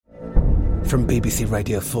From BBC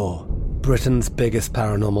Radio 4, Britain's biggest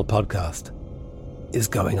paranormal podcast is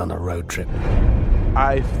going on a road trip.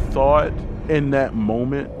 I thought in that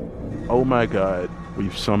moment, oh my God,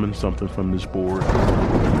 we've summoned something from this board.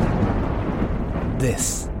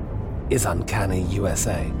 This is Uncanny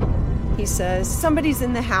USA. He says, somebody's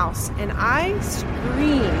in the house, and I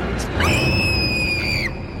screamed.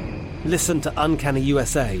 Listen to Uncanny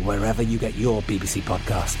USA wherever you get your BBC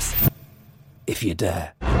podcasts, if you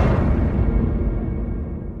dare.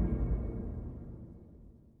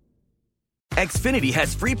 Xfinity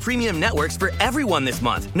has free premium networks for everyone this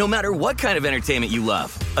month, no matter what kind of entertainment you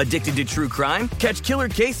love. Addicted to true crime? Catch killer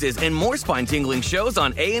cases and more spine-tingling shows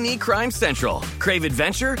on A&E Crime Central. Crave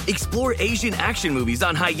adventure? Explore Asian action movies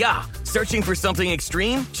on Hi-YAH. Searching for something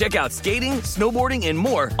extreme? Check out skating, snowboarding, and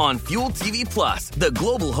more on Fuel TV Plus, the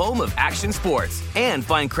global home of action sports. And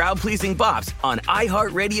find crowd-pleasing bops on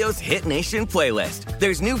iHeartRadio's Hit Nation playlist.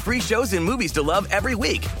 There's new free shows and movies to love every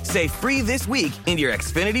week. Say free this week in your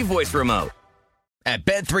Xfinity voice remote. At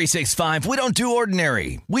Bet365, we don't do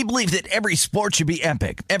ordinary. We believe that every sport should be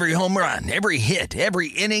epic. Every home run, every hit, every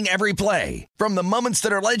inning, every play. From the moments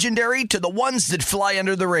that are legendary to the ones that fly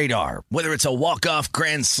under the radar. Whether it's a walk-off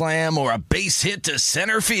grand slam or a base hit to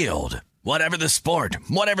center field. Whatever the sport,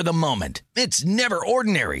 whatever the moment. It's never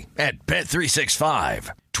ordinary at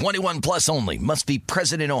Bet365. 21 plus only. Must be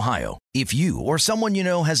present in Ohio. If you or someone you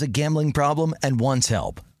know has a gambling problem and wants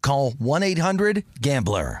help, call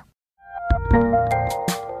 1-800-GAMBLER.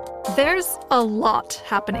 There's a lot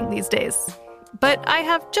happening these days, but I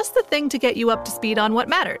have just the thing to get you up to speed on what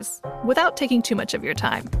matters without taking too much of your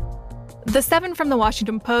time. The 7 from the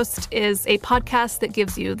Washington Post is a podcast that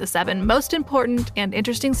gives you the 7 most important and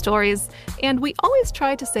interesting stories, and we always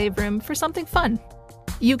try to save room for something fun.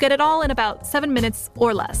 You get it all in about 7 minutes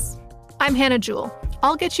or less. I'm Hannah Jewell.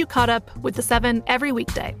 I'll get you caught up with the 7 every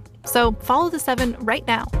weekday. So follow the 7 right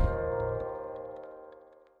now.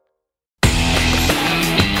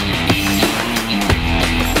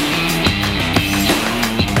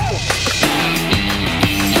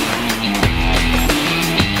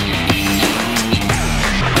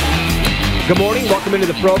 Good morning. Welcome into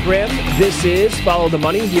the program. This is Follow the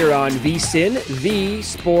Money here on VSiN, the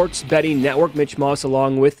Sports Betting Network. Mitch Moss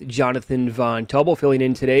along with Jonathan Von Tobel filling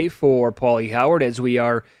in today for Paulie Howard as we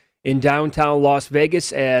are in downtown Las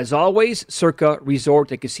Vegas. As always, Circa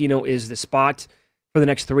Resort and Casino is the spot for the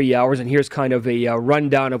next 3 hours. And here's kind of a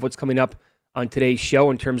rundown of what's coming up on today's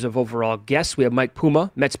show in terms of overall guests. We have Mike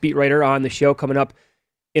Puma, Mets beat writer, on the show coming up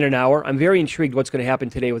in an hour. I'm very intrigued what's going to happen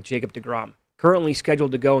today with Jacob deGrom. Currently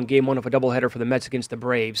scheduled to go in Game 1 of a doubleheader for the Mets against the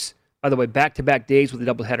Braves. By the way, back-to-back days with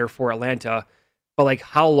a doubleheader for Atlanta. But, like,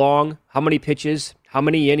 how long, how many pitches, how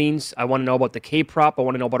many innings? I want to know about the K-prop. I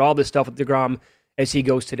want to know about all this stuff with deGrom as he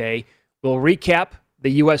goes today. We'll recap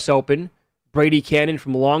the U.S. Open. Brady Cannon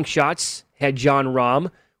from Long Shots had Jon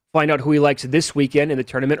Rahm. Find out who he likes this weekend in the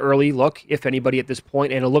tournament. Early look, if anybody at this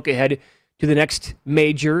point, and a look ahead to the next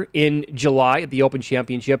major in July at the Open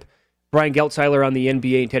Championship. Brian Geltzeiler on the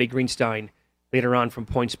NBA and Teddy Greenstein later on from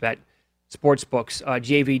PointsBet Sportsbooks.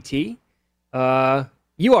 JVT,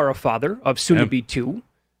 you are a father of soon-to-be 2.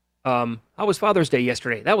 How was Father's Day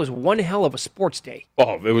yesterday? That was one hell of a sports day.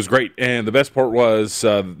 Oh, it was great. And the best part was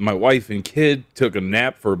my wife and kid took a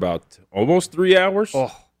nap for about almost 3 hours.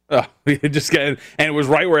 We just got, and it was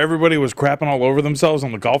right where everybody was crapping all over themselves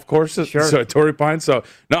on the golf courses. Sure. So at Torrey Pines. So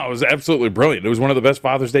no, it was absolutely brilliant. It was one of the best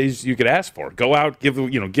Father's Days you could ask for. Go out, give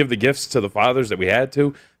the gifts to the fathers that we had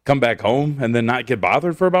to. Come back home and then not get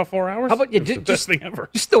bothered for about 4 hours. How about you? The best thing ever.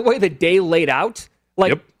 Just the way the day laid out,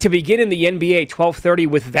 like to begin in the NBA 12:30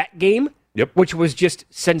 with that game, which was just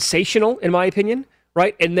sensational in my opinion.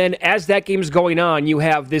 Right, and then as that game's going on, you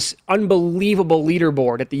have this unbelievable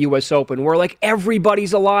leaderboard at the U.S. Open where, like,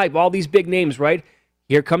 everybody's alive, all these big names, right?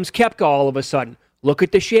 Here comes Koepka all of a sudden. Look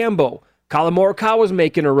at DeChambeau. Colin Morikawa's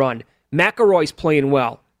making a run. McIlroy's playing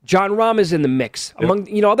well. Jon Rahm is in the mix, among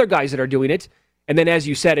other guys that are doing it. And then, as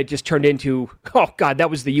you said, it just turned into, oh, God, that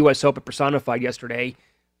was the U.S. Open personified yesterday.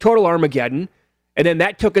 Total Armageddon. And then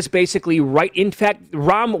that took us basically right, in fact,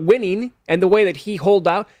 Rahm winning and the way that he holed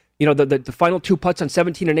out. You know, the final 2 putts on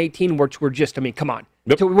 17 and 18, which were just, I mean, come on.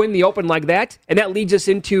 To win the Open like that, and that leads us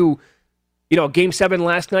into, Game 7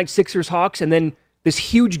 last night, Sixers-Hawks, and then this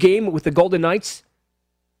huge game with the Golden Knights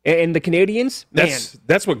and the Canadians.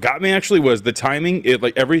 That's what got me, actually, was the timing.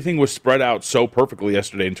 Everything was spread out so perfectly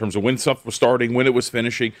yesterday in terms of when stuff was starting, when it was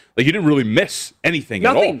finishing. Like, you didn't really miss anything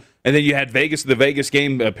at all. And then you had the Vegas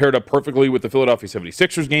game paired up perfectly with the Philadelphia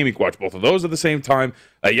 76ers game. You could watch both of those at the same time.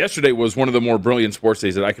 Yesterday was one of the more brilliant sports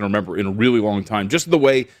days that I can remember in a really long time, just the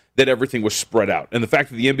way that everything was spread out. And the fact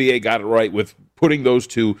that the NBA got it right with putting those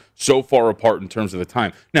two so far apart in terms of the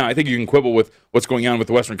time. Now, I think you can quibble with what's going on with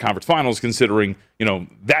the Western Conference Finals, considering,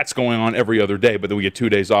 that's going on every other day, but then we get 2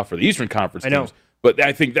 days off for the Eastern Conference teams. I know. But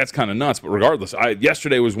I think that's kind of nuts. But regardless,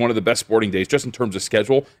 yesterday was one of the best sporting days just in terms of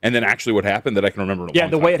schedule and then actually what happened that I can remember in a long time. Yeah,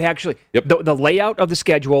 the way it actually, the layout of the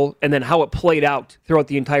schedule and then how it played out throughout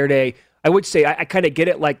the entire day. I would say I kind of get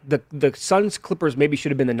it. Like the Suns Clippers maybe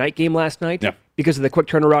should have been the night game last night because of the quick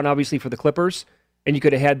turnaround, obviously, for the Clippers. And you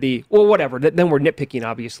could have had whatever. Then we're nitpicking,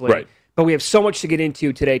 obviously. Right. But we have so much to get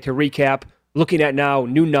into today to recap. Looking at now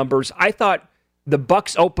new numbers. I thought the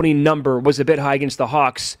Bucks opening number was a bit high against the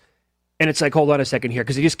Hawks. And it's like, hold on a second here,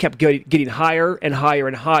 because it just kept getting higher and higher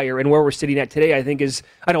and higher. And where we're sitting at today, I think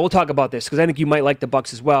I know we'll talk about this, because I think you might like the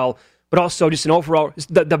Bucks as well. But also just an overall,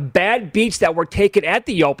 the bad beats that were taken at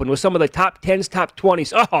the Open with some of the top 10s, top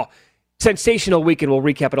 20s. Oh, sensational weekend. We'll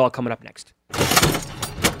recap it all coming up next.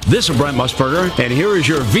 This is Brent Musburger, and here is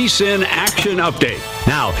your VSiN action update.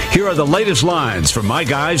 Now, here are the latest lines from my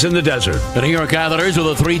guys in the desert. The New York Islanders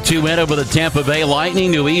with a 3-2 win over the Tampa Bay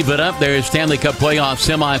Lightning to even up their Stanley Cup playoff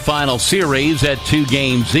semifinal series at 2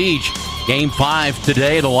 games each. Game 5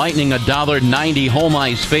 today, the Lightning $1.90 home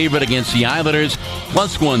ice favorite against the Islanders,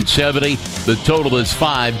 plus 170. The total is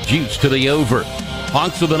 5, juice to the over.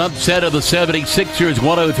 Hawks with an upset of the 76ers,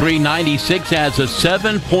 103-96 as a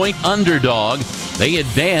 7-point underdog. They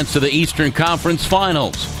advance to the Eastern Conference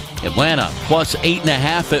Finals. Atlanta plus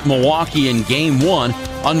 8.5 at Milwaukee in Game 1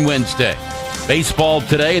 on Wednesday. Baseball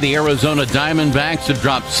today, the Arizona Diamondbacks have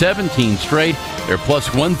dropped 17 straight. They're plus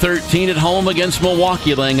 113 at home against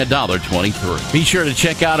Milwaukee, laying $1.23. Be sure to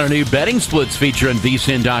check out our new betting splits feature on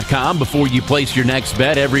vsin.com before you place your next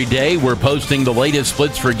bet. Every day, we're posting the latest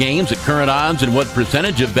splits for games at current odds and what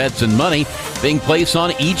percentage of bets and money being placed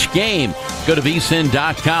on each game. Go to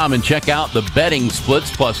vsin.com and check out the betting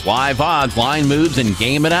splits plus live odds, line moves, and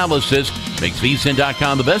game analysis. Makes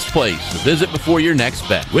vsin.com the best place to visit before your next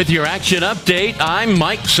bet. With your action update, I'm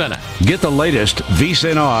Mike Senna. Get the latest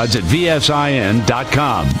VSiN odds at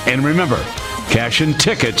vsin.com. And remember, cashing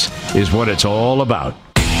tickets is what it's all about.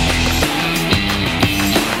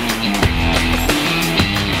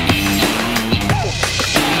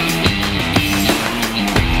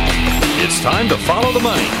 It's time to follow the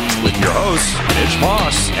money with your hosts, Mitch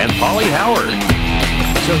Moss and Paulie Howard.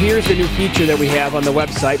 So here's the new feature that we have on the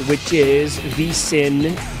website, which is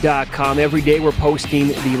vsin.com. Every day we're posting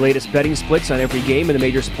the latest betting splits on every game in the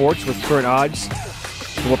major sports with current odds.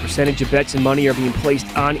 What percentage of bets and money are being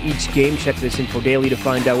placed on each game. Check this info daily to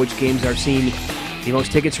find out which games are seeing the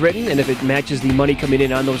most tickets written, and if it matches the money coming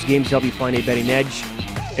in on those games, help you find a betting edge.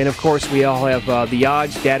 And of course, we all have the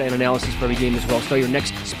odds, data, and analysis for every game as well. Start your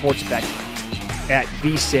next sports bet at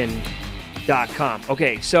vsin.com.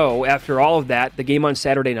 Okay, so after all of that, the game on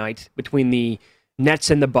Saturday night between the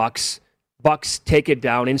Nets and the Bucks. Bucks take it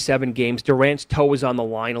down in 7 games. Durant's toe was on the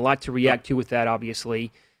line. A lot to react to with that,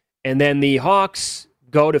 obviously. And then the Hawks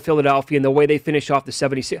go to Philadelphia, and the way they finish off the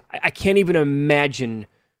 76, I can't even imagine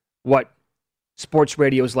what sports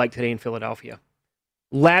radio is like today in Philadelphia.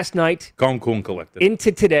 Last night, calm, cool, and collected.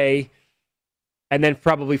 Into today, and then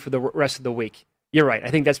probably for the rest of the week. You're right. I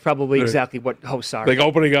think that's probably exactly what hosts are. Like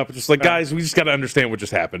opening up, just like, guys, we just got to understand what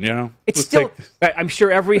just happened, you know? It's still, I'm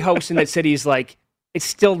sure every host in that city is like, it's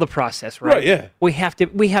still the process, right? Right, yeah. We have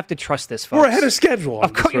to trust this, folks. We're ahead of schedule.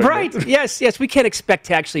 Of course, right. Yes. We can't expect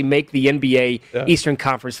to actually make the NBA Eastern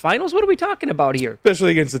Conference Finals. What are we talking about here?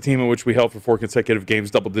 Especially against a team in which we held for 4 consecutive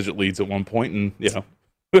games, double-digit leads at one point, and,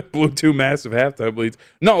 blew 2 massive halftime leads.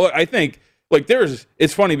 No, I think,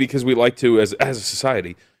 it's funny because we like to, as a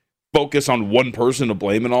society, focus on one person to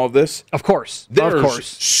blame in all of this. Of course. There's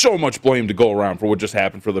so much blame to go around for what just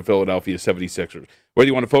happened for the Philadelphia 76ers. Whether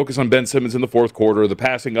you want to focus on Ben Simmons in the fourth quarter, the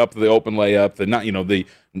passing up, the open layup,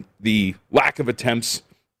 the lack of attempts,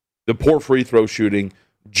 the poor free throw shooting,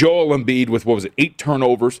 Joel Embiid with 8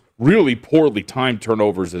 turnovers, really poorly timed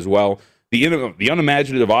turnovers as well. The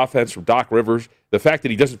unimaginative offense from Doc Rivers, the fact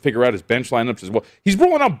that he doesn't figure out his bench lineups as well. He's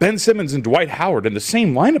rolling out Ben Simmons and Dwight Howard in the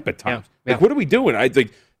same lineup at times. Yeah. What are we doing? I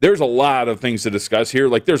think there's a lot of things to discuss here.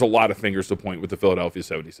 There's a lot of fingers to point with the Philadelphia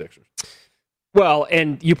 76ers. Well,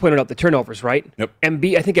 and you pointed out the turnovers, right? Yep.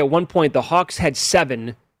 Embiid, I think at one point the Hawks had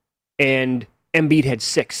 7 and Embiid had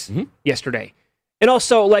 6 yesterday. And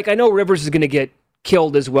also, I know Rivers is going to get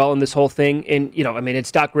killed as well in this whole thing. And,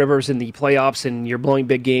 it's Doc Rivers in the playoffs and you're blowing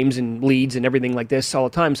big games and leads and everything like this all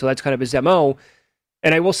the time. So that's kind of his MO.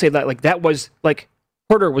 And I will say that,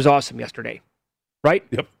 Herter was awesome yesterday, right?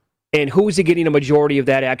 Yep. And who was he getting a majority of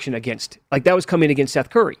that action against? Like, that was coming against Seth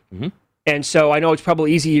Curry. Mm-hmm. And so I know it's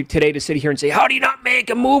probably easy today to sit here and say, how do you not make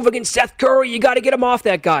a move against Seth Curry? You got to get him off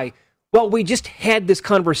that guy. Well, we just had this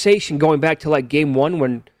conversation going back to like game one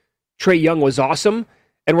when Trae Young was awesome.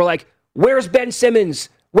 And we're like, where's Ben Simmons?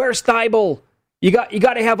 Where's Thibault? You got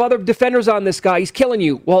to have other defenders on this guy. He's killing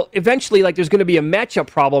you. Well, eventually, like, there's going to be a matchup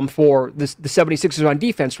problem for the 76ers on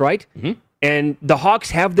defense, right? Mm-hmm. And the Hawks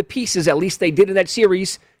have the pieces, at least they did in that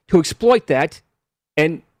series, to exploit that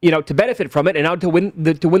and, to benefit from it and now to win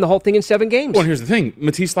the whole thing in 7 games. Well, here's the thing.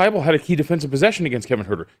 Matisse Thybulle had a key defensive possession against Kevin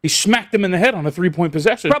Huerter. He smacked him in the head on a 3-point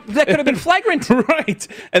possession. That could have been flagrant. Right.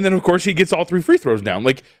 And then, of course, he gets all 3 free throws down.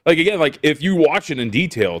 Again, if you watch it in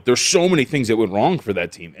detail, there's so many things that went wrong for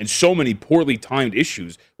that team and so many poorly timed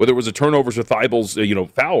issues, whether it was a turnovers or Thybulle's,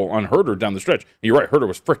 foul on Huerter down the stretch. And you're right. Huerter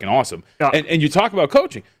was freaking awesome. Yeah. And you talk about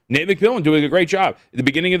coaching. Nate McMillan doing a great job. At the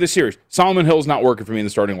beginning of the series, Solomon Hill's not working for me in the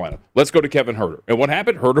starting lineup. Let's go to Kevin Huerter. And what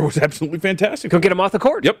happened? Huerter was absolutely fantastic. Couldn't get him off the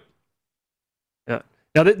court. Yep. Yeah.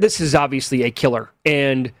 Now, this is obviously a killer.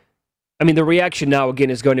 And, I mean, the reaction now, again,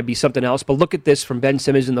 is going to be something else. But look at this from Ben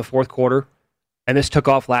Simmons in the fourth quarter. And this took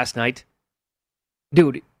off last night.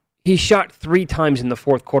 Dude, he shot 3 times in the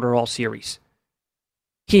fourth quarter all series.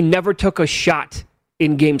 He never took a shot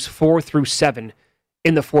in games 4 through 7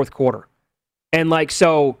 in the fourth quarter. And,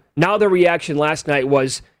 so now the reaction last night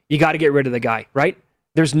was, you got to get rid of the guy, right?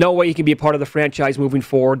 There's no way he can be a part of the franchise moving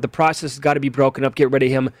forward. The process has got to be broken up, get rid of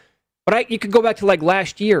him. But you could go back to,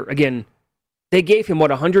 last year. Again, they gave him,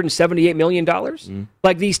 $178 million?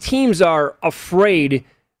 Mm. These teams are afraid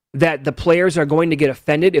that the players are going to get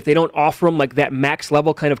offended if they don't offer them, that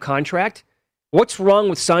max-level kind of contract. What's wrong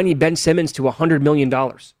with signing Ben Simmons to $100 million?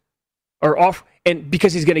 And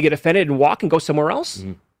because he's going to get offended and walk and go somewhere else?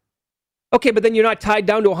 Mm. Okay, but then you're not tied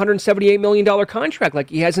down to a $178 million contract like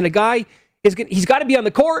he has in a guy. He's got to be on the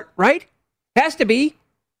court, right? Has to be,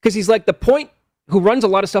 because he's the point who runs a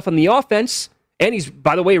lot of stuff on the offense, and he's,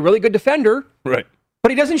 by the way, a really good defender. Right.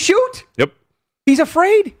 But he doesn't shoot. Yep. He's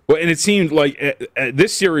afraid. Well, and it seemed like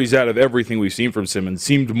this series, out of everything we've seen from Simmons,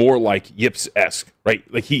 seemed more like Yips-esque, right?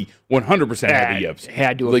 He 100% had the Yips.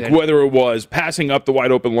 Had to have been. Whether it was passing up the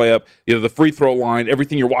wide open layup, the free throw line,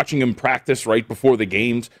 everything you're watching him practice right before the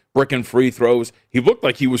games, bricking free throws. He looked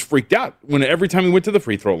like he was freaked out every time he went to the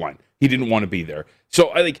free throw line. He didn't want to be there.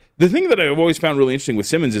 So the thing that I've always found really interesting with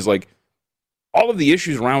Simmons is all of the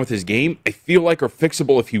issues around with his game, I feel are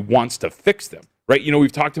fixable if he wants to fix them. Right,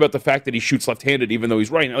 we've talked about the fact that he shoots left-handed even though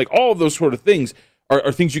he's right. All of those sort of things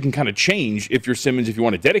are things you can kind of change if you're Simmons, if you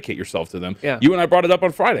want to dedicate yourself to them. Yeah. You and I brought it up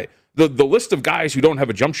on Friday. The list of guys who don't have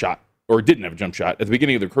a jump shot or didn't have a jump shot at the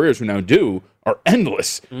beginning of their careers who now do are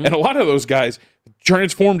endless. Mm-hmm. And a lot of those guys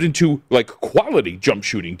transformed into quality jump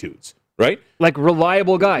shooting dudes. Right?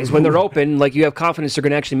 Reliable guys. When they're open, you have confidence they're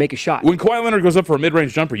going to actually make a shot. When Kawhi Leonard goes up for a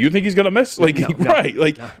mid-range jumper, you think he's going to miss?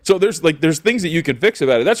 Right. No. So there's things that you can fix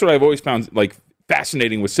about it. That's what I've always found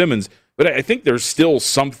fascinating with Simmons. But I think there's still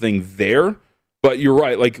something there. But you're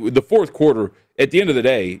right. The fourth quarter, at the end of the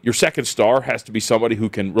day, your second star has to be somebody who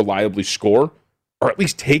can reliably score or at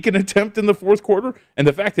least take an attempt in the fourth quarter. And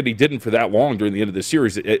the fact that he didn't for that long during the end of the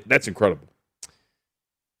series, that's incredible.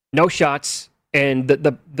 No shots. And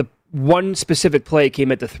the one specific play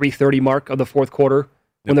came at the 3:30 mark of the fourth quarter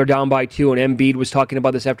when they're down by 2, and Embiid was talking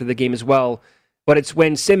about this after the game as well. But it's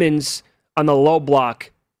when Simmons, on the low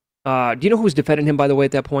block, do you know who was defending him, by the way,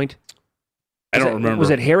 at that point? I don't remember.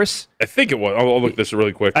 Was it Harris? I think it was. I'll look this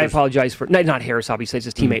really quick. I apologize for... not Harris, obviously. It's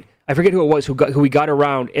his teammate. I forget who it was who he got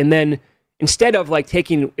around. And then instead of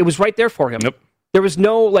taking... It was right there for him. Yep. There was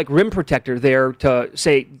no rim protector there to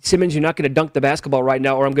say, Simmons, you're not going to dunk the basketball right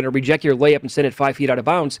now or I'm going to reject your layup and send it 5 feet out of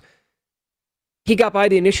bounds. He got by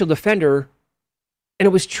the initial defender, and it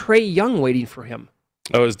was Trae Young waiting for him.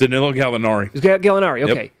 Oh, it was Danilo Gallinari. It was Gallinari,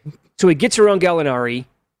 okay. Yep. So he gets around Gallinari,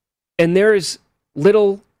 and there's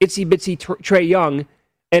little itsy-bitsy Trae Young,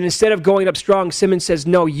 and instead of going up strong, Simmons says,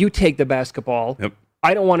 no, you take the basketball. Yep.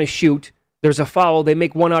 I don't want to shoot. There's a foul. They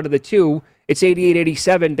make 1 out of the 2. It's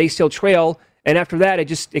 88-87. They still trail, and after that,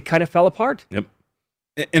 it kind of fell apart. Yep.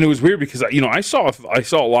 And it was weird because, I saw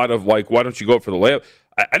a lot of, why don't you go for the layup?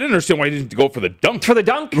 I didn't understand why he didn't go for the dunk. For the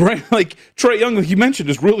dunk? Right? Trae Young, like you mentioned,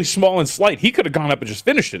 is really small and slight. He could have gone up and just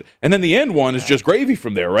finished it. And then the end one is just gravy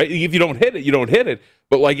from there, right? If you don't hit it, you don't hit it.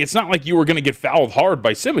 But, it's not like you were going to get fouled hard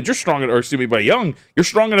by Simmons. You're strong, by Young. You're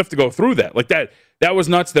strong enough to go through that. That was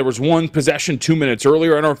nuts. There was one possession 2 minutes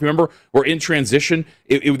earlier. I don't know if you remember. We're in transition.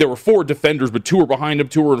 There were 4 defenders, but 2 were behind him,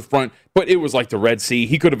 2 were in front. But it was like the Red Sea.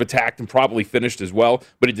 He could have attacked and probably finished as well,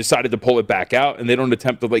 but he decided to pull it back out, and they don't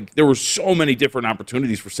attempt to, there were so many different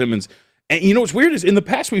opportunities for Simmons. And you know what's weird is in the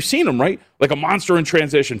past we've seen them, right? Like a monster in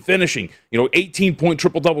transition, finishing, 18-point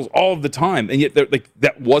triple-doubles all of the time. And yet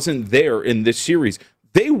that wasn't there in this series.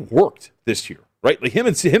 They worked this year, right? Like him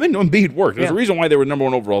and Embiid worked. There's a reason why they were number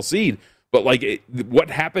one overall seed. But what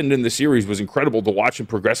happened in the series was incredible to watch him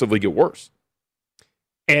progressively get worse.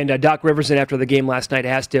 And Doc Rivers, after the game last night,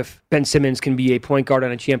 asked if Ben Simmons can be a point guard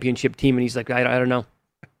on a championship team, and he's like, I don't know.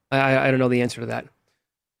 I don't know the answer to that.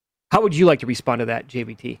 How would you like to respond to that,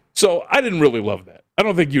 JVT? So I didn't really love that. I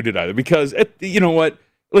don't think you did either, because you know what?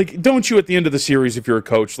 Like, don't you at the end of the series, if you're a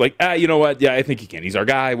coach, you know what? Yeah, I think he can. He's our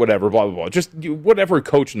guy, whatever, blah, blah, blah. Just whatever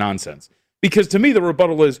coach nonsense. Because to me, the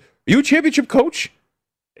rebuttal is, are you a championship coach?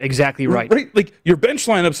 Exactly right. Right? Like, your bench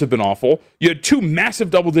lineups have been awful. You had 2 massive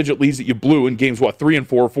double-digit leads that you blew in games, 3 and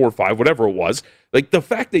 4, 4 or 5, whatever it was. Like, the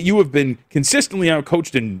fact that you have been consistently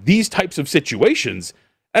outcoached in these types of situations,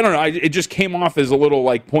 I don't know. It just came off as a little,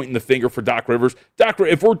 pointing the finger for Doc Rivers.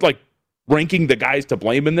 If we're, ranking the guys to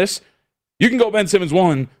blame in this, you can go Ben Simmons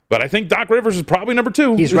 1, but I think Doc Rivers is probably number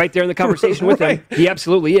 2. He's right there in the conversation with him. He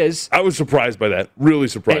absolutely is. I was surprised by that. Really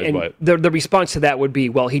surprised by it. The response to that would be,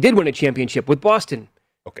 well, he did win a championship with Boston.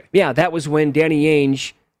 Okay. Yeah, that was when Danny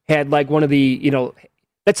Ainge had one of the,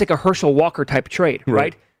 that's like a Herschel Walker type trade,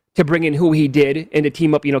 right? To bring in who he did and to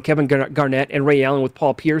team up, Kevin Garnett and Ray Allen with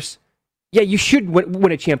Paul Pierce. Yeah, you should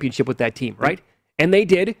win a championship with that team, right? And they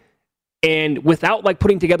did. And without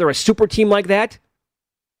putting together a super team like that,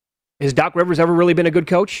 has Doc Rivers ever really been a good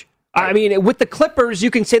coach? I mean, with the Clippers,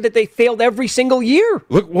 you can say that they failed every single year.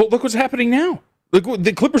 Look what's happening now. Look,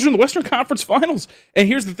 the Clippers are in the Western Conference Finals. And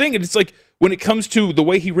here's the thing. It's when it comes to the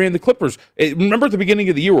way he ran the Clippers, remember at the beginning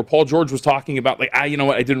of the year where Paul George was talking about, you know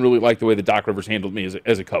what, I didn't really like the way that Doc Rivers handled me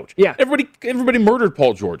as a coach. Yeah. Everybody murdered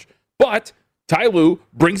Paul George. But Ty Lue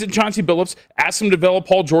brings in Chauncey Billups, asks him to develop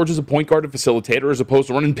Paul George as a point guard and facilitator as opposed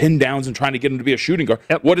to running pin downs and trying to get him to be a shooting guard.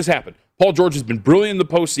 Yep. What has happened? Paul George has been brilliant in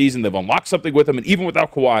the postseason. They've unlocked something with him, and even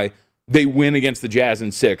without Kawhi, they win against the Jazz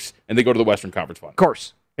in 6, and they go to the Western Conference Finals. Of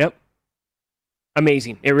course. Yep.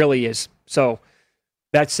 Amazing. It really is. So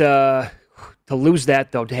that's to lose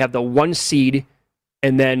that, though, to have the 1 seed,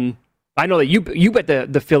 and then I know that you bet the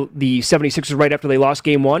 76ers right after they lost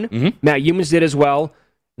game 1. Mm-hmm. Matt Humans did as well.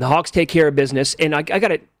 The Hawks take care of business. And I got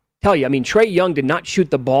to tell you, Trae Young did not shoot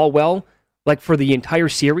the ball well, for the entire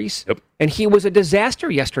series. Yep. And he was a disaster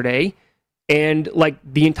yesterday. And,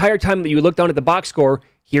 the entire time that you look down at the box score,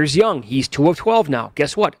 here's Young. He's 2 of 12 now.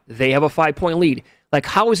 Guess what? They have a 5-point lead.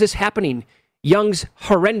 How is this happening? Young's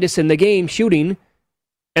horrendous in the game shooting,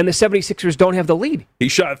 and the 76ers don't have the lead. He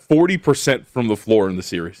shot 40% from the floor in the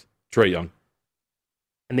series, Trae Young.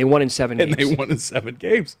 And they won in 7 games. And they won in 7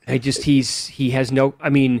 games. He has no,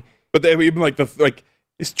 But they even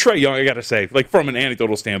it's Trae Young, I got to say, from an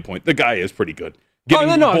anecdotal standpoint, the guy is pretty good.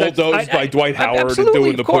 Getting bulldozed by Dwight Howard and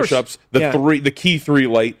doing the push-ups, the key 3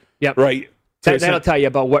 late, right? That'll tell you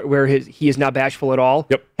about where he is not bashful at all.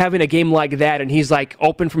 Yep. Having a game like that and he's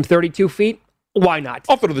open from 32 feet, why not?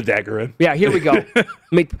 I'll throw the dagger in. Yeah, here we go.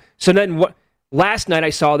 So then last night I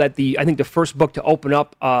saw that I think the first book to open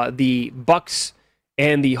up the Bucks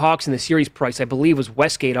and the Hawks in the series price, I believe, was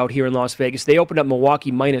Westgate out here in Las Vegas. They opened up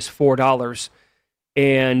Milwaukee minus $4.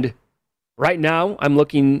 And right now I'm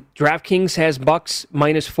looking, DraftKings has Bucks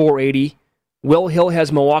minus 480. Will Hill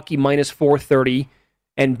has Milwaukee minus 430.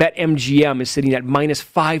 And BetMGM is sitting at minus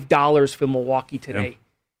 $5 for Milwaukee today. Yeah.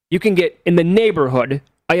 You can get in the neighborhood.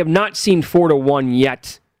 I have not seen 4-1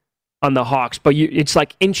 yet on the Hawks, but it's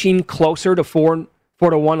inching closer to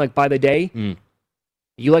 4-1 by the day.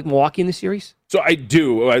 You like Milwaukee in the series? So I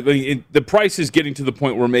do. The price is getting to the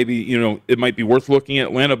point where maybe it might be worth looking at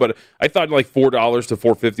Atlanta, but I thought $4 to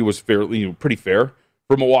 $4.50 was fairly pretty fair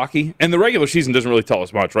for Milwaukee. And the regular season doesn't really tell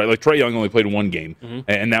us much, right? Trae Young only played 1 game,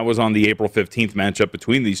 and that was on the April 15th matchup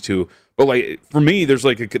between these two. But for me, there's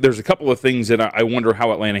a couple of things that I wonder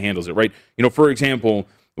how Atlanta handles it, right? For example,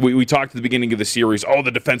 we talked at the beginning of the series,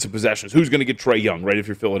 the defensive possessions. Who's going to get Trae Young, right? If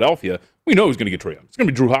you're Philadelphia, we know who's going to get Trae Young. It's going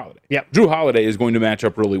to be Drew Holiday. Yeah. Drew Holiday is going to match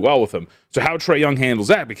up really well with him. So how Trae Young handles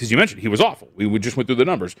that, because you mentioned he was awful. We just went through the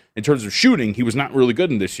numbers. In terms of shooting, he was not really good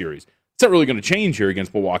in this series. It's not really going to change here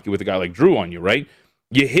against Milwaukee with a guy like Drew on you, right?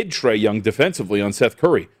 You hid Trae Young defensively on Seth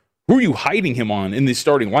Curry. Who are you hiding him on in these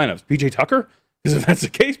starting lineups? PJ Tucker? Because if that's the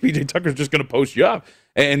case, PJ Tucker's just going to post you up,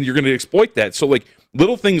 and you're going to exploit that. So,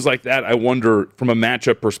 little things like that, I wonder, from a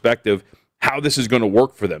matchup perspective, how this is going to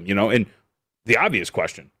work for them, And the obvious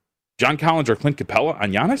question, John Collins or Clint Capella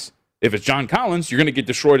on Giannis? If it's John Collins, you're going to get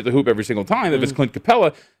destroyed at the hoop every single time. If it's Clint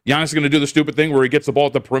Capella, Giannis is going to do the stupid thing where he gets the ball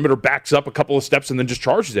at the perimeter, backs up a couple of steps, and then just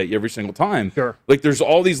charges at you every single time. Sure. There's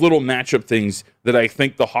all these little matchup things that I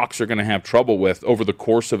think the Hawks are going to have trouble with over the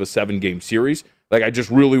course of a 7-game series. I just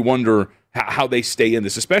really wonder how they stay in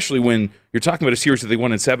this, especially when you're talking about a series that they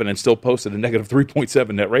won in 7 and still posted a negative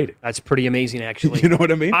 3.7 net rating. That's pretty amazing, actually. You know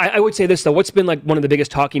what I mean? I would say this, though. What's been like one of the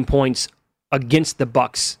biggest talking points against the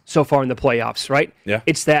Bucks so far in the playoffs, right? Yeah.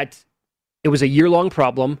 It's that it was a year-long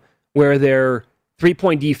problem where their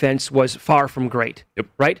three-point defense was far from great,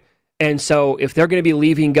 right? And so if they're going to be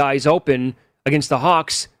leaving guys open against the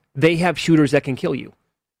Hawks, they have shooters that can kill you.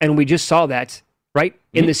 And we just saw that, right,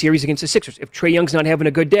 in the series against the Sixers. If Trae Young's not having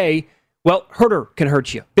a good day, well, Herter can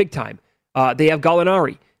hurt you big time. They have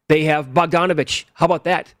Gallinari. They have Bogdanović. How about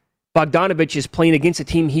that? Bogdanović is playing against a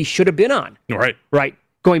team he should have been on. Right.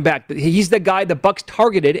 Going back, he's the guy the Bucks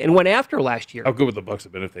targeted and went after last year. How good would the Bucks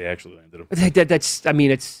have been if they actually landed him?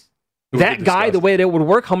 It's that guy, the way that it would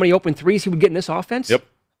work, how many open threes he would get in this offense? Yep.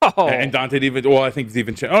 Oh. And Dante DiVincenzo, I think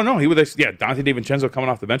DiVincenzo. Oh, no, Dante DiVincenzo coming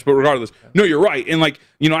off the bench. But regardless, no, you're right. And,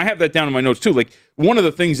 I have that down in my notes, too. One of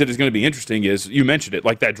the things that is going to be interesting is, you mentioned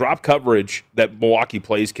it, that drop coverage that Milwaukee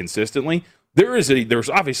plays consistently. There's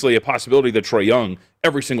obviously a possibility that Trae Young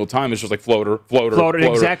every single time is just floater,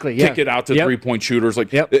 exactly, kick it out to 3-point shooters.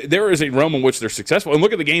 There is a realm in which they're successful. And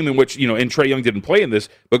look at the game in which, and Trae Young didn't play in this,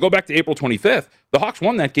 but go back to April 25th. The Hawks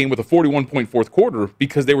won that game with a 41-point fourth quarter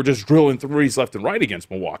because they were just drilling threes left and right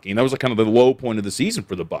against Milwaukee. And that was kind of the low point of the season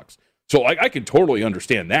for the Bucks. So I can totally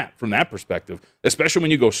understand that from that perspective, especially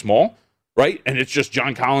when you go small, right? And it's just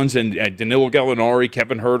John Collins and Danilo Gallinari,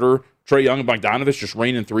 Kevin Herter, Trae Young and Bogdanović just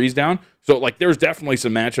raining threes down. So, there's definitely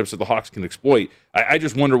some matchups that the Hawks can exploit. I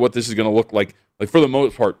just wonder what this is going to look like. For the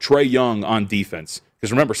most part, Trae Young on defense.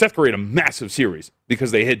 Because remember, Steph Curry had a massive series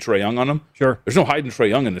because they hit Trae Young on him. Sure. There's no hiding Trae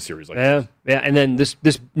Young in the series this. Yeah, and then this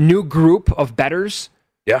new group of bettors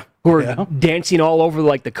who are dancing all over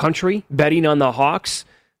the country, betting on the Hawks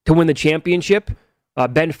to win the championship.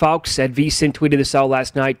 Ben Fawkes at VSiN tweeted this out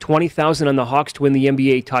last night. $20,000 on the Hawks to win the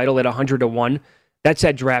NBA title at 100-1. That's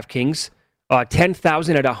at DraftKings.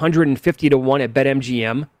 $10,000 at 150-1 at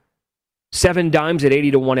BetMGM. 7 dimes at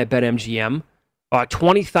 80-1 at BetMGM.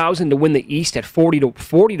 $20,000 to win the East at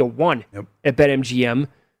 40-1 at BetMGM.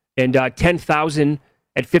 And $10,000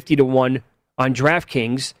 at 50-1 on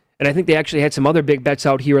DraftKings. And I think they actually had some other big bets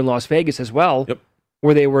out here in Las Vegas as well,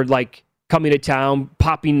 where they were coming to town,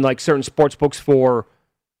 popping certain sports books for.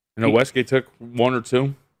 Westgate took 1 or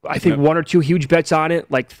 2. I think 1 or 2 huge bets on it,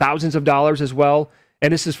 thousands of dollars as well.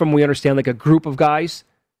 And this is from, we understand, a group of guys.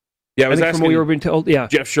 Yeah, I was asking from what we were being told. Yeah,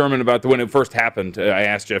 Jeff Sherman about when it first happened. I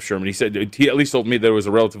asked Jeff Sherman. He said he at least told me that it was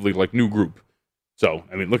a relatively new group. So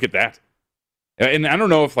look at that. And I don't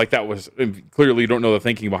know if that was clearly you don't know the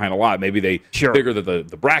thinking behind a lot. Maybe they figured that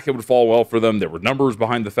the bracket would fall well for them. There were numbers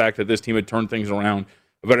behind the fact that this team had turned things around.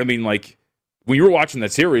 But when you were watching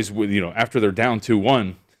that series with after they're down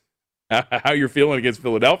 2-1. How you're feeling against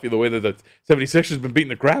Philadelphia, the way that the 76ers have been beating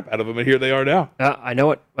the crap out of them, and here they are now. I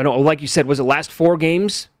know it. Like you said, was it last 4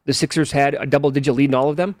 games the Sixers had a double-digit lead in all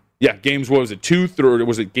of them? Yeah, games, what was it, 2 through,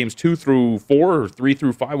 was it games 2 through 4 or 3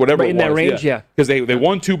 through 5, whatever in it was. that range, yeah. Because they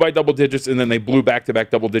won 2 by double digits, and then they blew back-to-back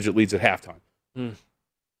double-digit leads at halftime.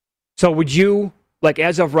 So would you,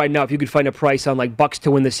 as of right now, if you could find a price on, Bucks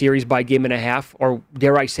to win the series by 1.5, or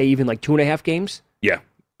dare I say even 2.5 games? Yeah.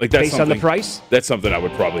 That's based on the price? That's something I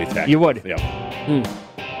would probably attack. You would? Yeah.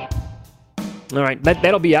 All right.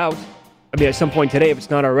 That'll be out. At some point today, if it's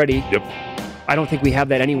not already. Yep. I don't think we have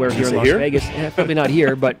that anywhere here in Las Vegas. Probably not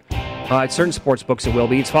here, but at certain sports books it will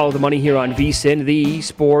be. It's Follow the Money here on VSiN, the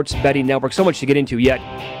Sports Betting Network. So much to get into yet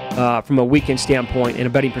from a weekend standpoint and a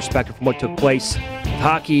betting perspective from what took place.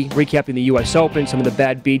 Hockey, recapping the U.S. Open, some of the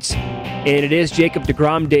bad beats. And it is Jacob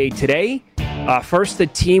deGrom Day today. First, the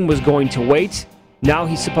team was going to wait. Now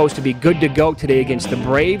he's supposed to be good to go today against the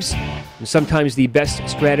Braves. And sometimes the best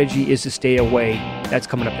strategy is to stay away. That's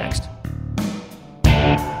coming up next.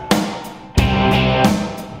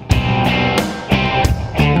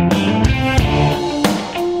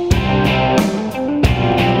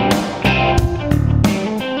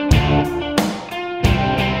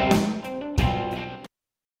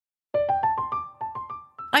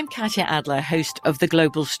 I'm Katya Adler, host of The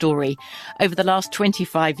Global Story. Over the last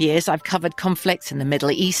 25 years, I've covered conflicts in the Middle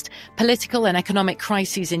East, political and economic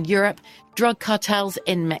crises in Europe, drug cartels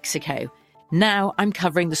in Mexico. Now I'm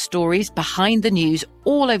covering the stories behind the news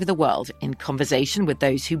all over the world in conversation with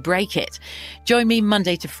those who break it. Join me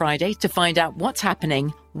Monday to Friday to find out what's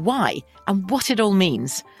happening, why, and what it all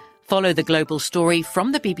means. Follow The Global Story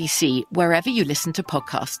from the BBC wherever you listen to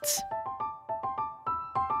podcasts.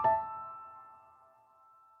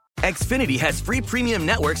 Xfinity has free premium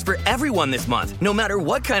networks for everyone this month, no matter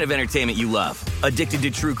what kind of entertainment you love. Addicted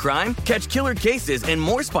to true crime? Catch killer cases and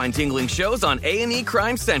more spine-tingling shows on A&E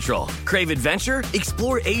Crime Central. Crave adventure?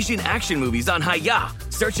 Explore Asian action movies on Hi-YAH.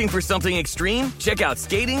 Searching for something extreme? Check out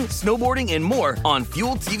skating, snowboarding, and more on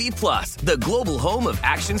Fuel TV Plus, the global home of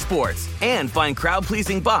action sports. And find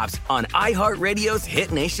crowd-pleasing bops on iHeartRadio's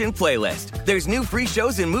Hit Nation playlist. There's new free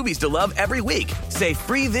shows and movies to love every week. Say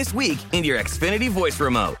free this week in your Xfinity voice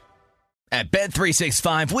remote. At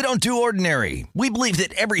Bet365, we don't do ordinary. We believe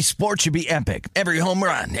that every sport should be epic. Every home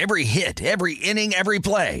run, every hit, every inning, every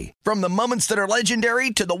play. From the moments that are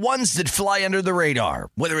legendary to the ones that fly under the radar.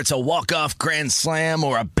 Whether it's a walk-off grand slam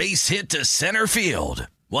or a base hit to center field.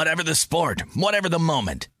 Whatever the sport, whatever the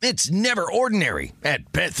moment. It's never ordinary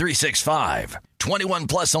at Bet365. 21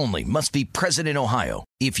 plus only. Must be present in Ohio.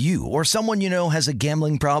 If you or someone you know has a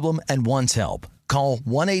gambling problem and wants help, call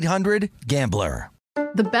 1-800-GAMBLER.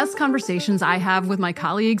 The best conversations I have with my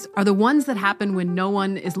colleagues are the ones that happen when no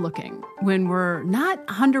one is looking, when we're not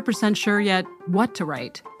 100% sure yet what to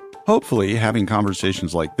write. Hopefully, having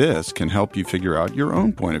conversations like this can help you figure out your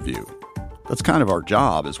own point of view. That's kind of our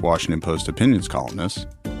job as Washington Post opinions columnists.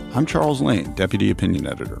 I'm Charles Lane, Deputy Opinion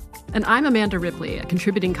Editor. And I'm Amanda Ripley, a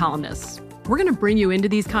contributing columnist. We're going to bring you into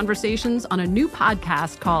these conversations on a new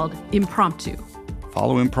podcast called Impromptu.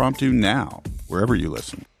 Follow Impromptu now, wherever you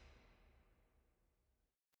listen.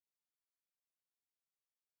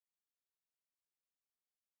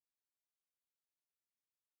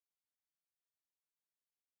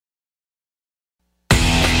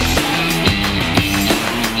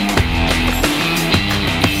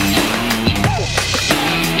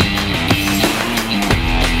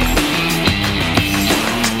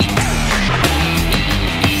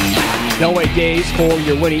 No wait days for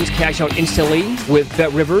your winnings. Cash out instantly with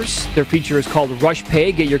BetRivers. Their feature is called Rush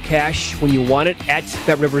Pay. Get your cash when you want it at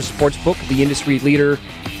BetRivers Sportsbook, the industry leader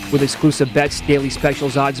with exclusive bets, daily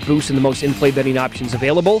specials, odds boosts, and the most in-play betting options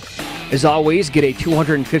available. As always, get a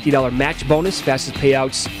 $250 match bonus, fastest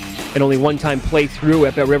payouts, and only one-time playthrough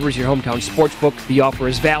at BetRivers, your hometown sportsbook. The offer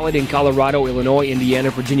is valid in Colorado, Illinois,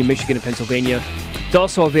 Indiana, Virginia, Michigan, and Pennsylvania. It's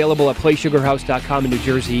also available at PlaySugarHouse.com in New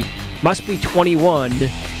Jersey. Must be 21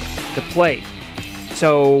 to play.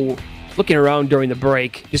 So, looking around during the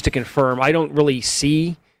break, just to confirm, I don't really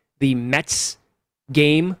see the Mets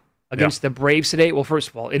game against the Braves today. Well, first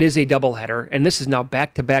of all, it is a doubleheader, and this is now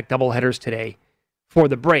back-to-back doubleheaders today for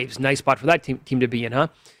the Braves. Nice spot for that team to be in, huh?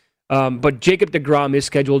 But Jacob deGrom is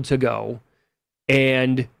scheduled to go,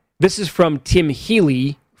 and this is from Tim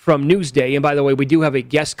Healy from Newsday. And by the way, we do have a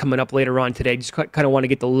guest coming up later on today. Just kind of want to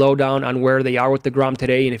get the lowdown on where they are with deGrom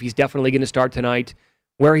today, and if he's definitely going to start tonight,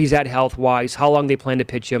 where he's at health-wise, how long they plan to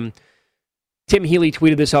pitch him. Tim Healy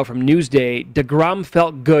tweeted this out from Newsday. deGrom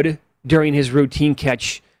felt good during his routine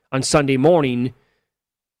catch on Sunday morning,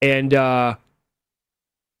 and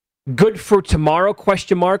good for tomorrow, ?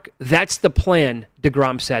 That's the plan,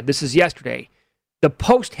 deGrom said. This is yesterday. The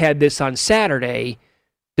Post had this on Saturday.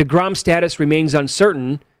 deGrom's status remains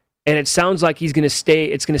uncertain, and it sounds like it's going to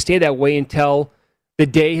stay that way until the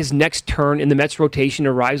day his next turn in the Mets rotation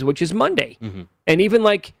arrives, which is Monday. Mm-hmm. And even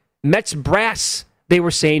like Mets brass, they were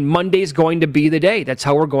saying Monday's going to be the day. That's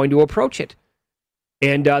how we're going to approach it.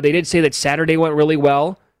 And they did say that Saturday went really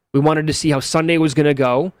well. We wanted to see how Sunday was going to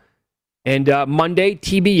go. And Monday,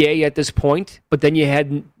 TBA at this point. But then you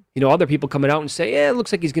had other people coming out and say, it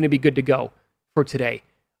looks like he's going to be good to go for today.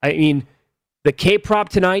 I mean, the K-prop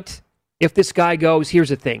tonight, if this guy goes, here's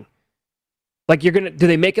the thing. Like, do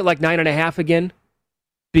they make it like 9.5 again?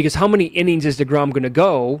 Because how many innings is deGrom going to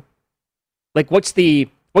go? Like, what's the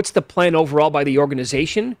plan overall by the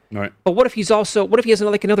organization? Right. But what if he has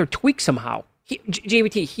another tweak somehow?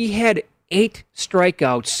 JVT, he had 8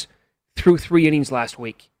 strikeouts through 3 innings last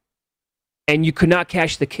week. And you could not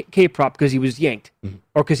cash the K-prop because he was yanked. Mm-hmm.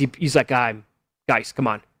 Or because he's like, guys, come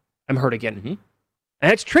on. I'm hurt again. Mm-hmm. And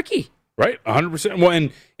that's tricky. Right, 100%. Well,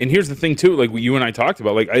 and here's the thing, too, like what you and I talked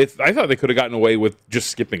about. Like, I thought they could have gotten away with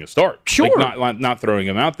just skipping a start. Sure. Like, not throwing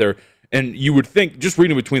him out there. And you would think, just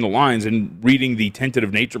reading between the lines and reading the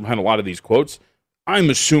tentative nature behind a lot of these quotes, I'm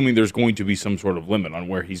assuming there's going to be some sort of limit on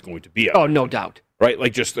where he's going to be. Oh, no doubt. Right?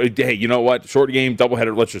 Like, just, hey, you know what? Short game,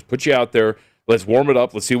 doubleheader, let's just put you out there. Let's warm it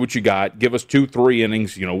up. Let's see what you got. Give us 2-3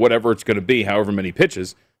 innings, whatever it's going to be, however many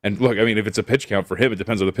pitches. And look, I mean, if it's a pitch count for him, it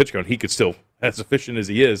depends on the pitch count. He could still, as efficient as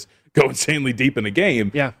he is, go insanely deep in the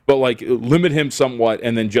game. Yeah. But, like, limit him somewhat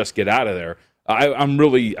and then just get out of there.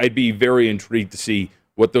 I'd be very intrigued to see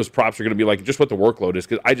what those props are going to be like and just what the workload is,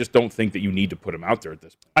 because I just don't think that you need to put him out there at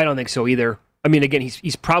this point. I don't think so either. I mean, again,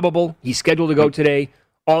 he's probable. He's scheduled to go today.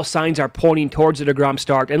 All signs are pointing towards the deGrom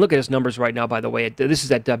start. And look at his numbers right now, by the way. This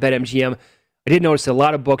is at BetMGM. I did notice a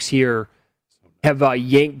lot of books here have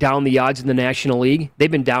yanked down the odds in the National League.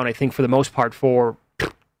 They've been down, I think, for the most part for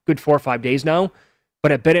good 4 or 5 days now.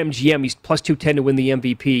 But at BetMGM, he's plus 210 to win the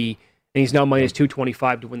MVP. and he's now minus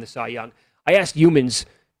 225 to win the Cy Young. I asked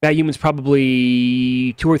Matt Youmans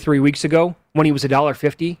probably 2 or 3 weeks ago when he was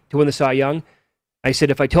 $1.50 to win the Cy Young. I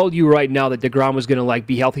said, if I told you right now that DeGrom was going to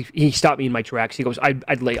be healthy, he stopped me in my tracks. He goes,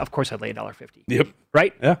 I'd lay $1.50. Yep.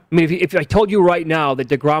 Right? Yeah. I mean, if I told you right now that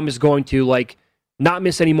DeGrom is going to not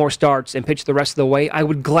miss any more starts and pitch the rest of the way, I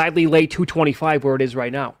would gladly lay 225 where it is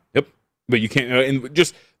right now. Yep. But you can't, and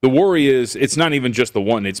just the worry is it's not even just the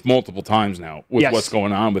one, it's multiple times now with what's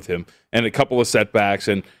going on with him and a couple of setbacks.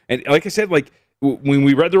 And like I said, when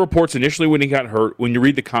we read the reports initially when he got hurt, when you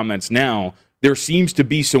read the comments now, there seems to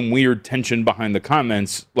be some weird tension behind the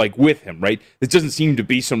comments, with him, right? It doesn't seem to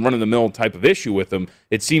be some run-of-the-mill type of issue with him.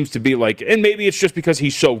 It seems to be and maybe it's just because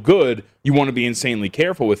he's so good, you want to be insanely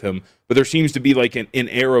careful with him, but there seems to be an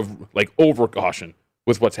air of over-caution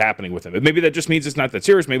with what's happening with him. And maybe that just means it's not that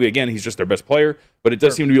serious. Maybe, again, he's just their best player, but it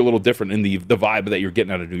does seem to be a little different in the vibe that you're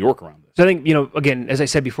getting out of New York around this. So I think, again, as I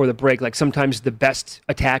said before the break, sometimes the best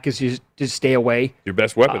attack is just stay away. Your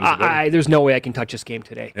best weapon is there's no way I can touch this game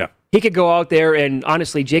today. Yeah. He could go out there, and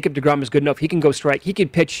honestly, Jacob deGrom is good enough. He can go strike. He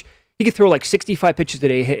could pitch. He could throw 65 pitches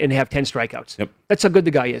today and have 10 strikeouts. Yep. That's how good the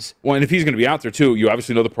guy is. Well, and if he's going to be out there, too, you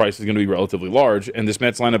obviously know the price is going to be relatively large, and this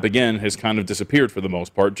Mets lineup, again, has kind of disappeared for the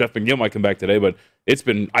most part. Jeff McNeil might come back today, but it's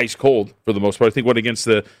been ice cold for the most part. I think against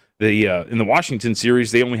in the Washington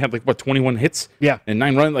series, they only had 21 hits and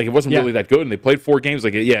 9 runs. It wasn't really that good, and they played 4 games.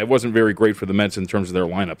 It wasn't very great for the Mets in terms of their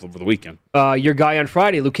lineup over the weekend. Your guy on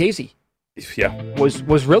Friday, Lucchesi. Yeah.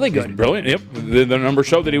 Was really good. He's brilliant, yep. The numbers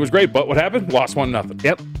showed that he was great, but what happened? Lost 1-0.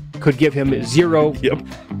 Yep. Could give him 0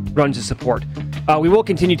 runs of support. We will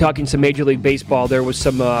continue talking some Major League Baseball. There was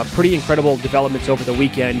some pretty incredible developments over the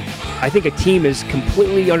weekend. I think a team is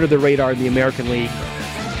completely under the radar in the American League.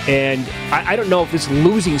 And I don't know if this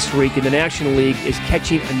losing streak in the National League is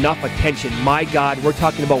catching enough attention. My God, we're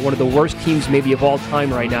talking about one of the worst teams maybe of all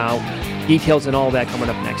time right now. Details and all that coming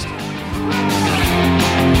up next.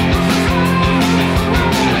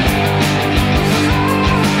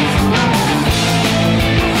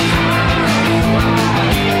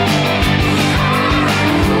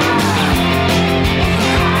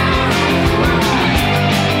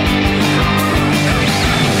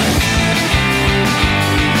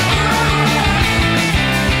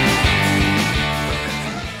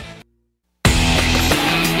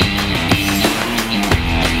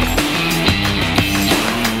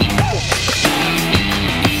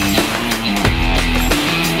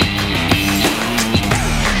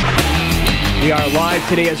 We are live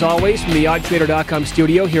today, as always, from the OddsTrader.com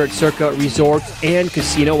studio here at Circa Resort and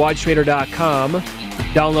Casino. OddsTrader.com.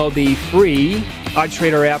 Download the free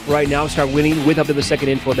OddsTrader app right now. Start winning with up to the second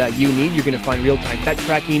info that you need. You're going to find real-time bet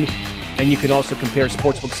tracking, and you can also compare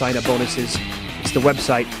sportsbook sign-up bonuses. It's the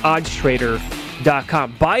website,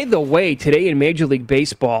 OddsTrader.com. By the way, today in Major League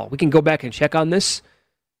Baseball, we can go back and check on this.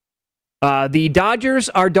 The Dodgers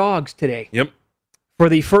are dogs today. Yep. For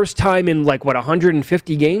the first time in,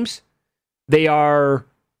 150 games? They are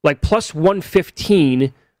plus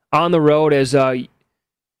 115 on the road as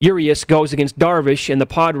Urias goes against Darvish and the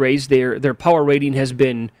Padres. Their power rating has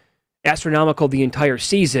been astronomical the entire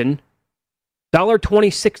season.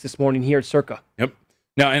 $1.26 this morning here at Circa. Yep.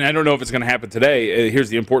 Now, and I don't know if it's going to happen today. Here's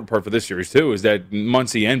the important part for this series, too, is that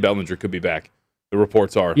Muncy and Bellinger could be back. The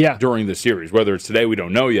reports are during the series. Whether it's today, we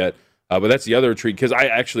don't know yet. But that's the other treat, because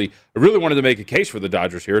I really wanted to make a case for the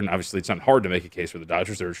Dodgers here, and obviously it's not hard to make a case for the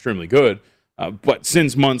Dodgers. They're extremely good. But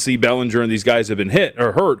since Muncy, Bellinger, and these guys have been hit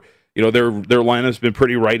or hurt, their lineup's been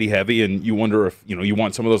pretty righty-heavy, and you wonder if, you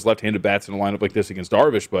want some of those left-handed bats in a lineup like this against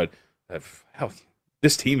Darvish. But,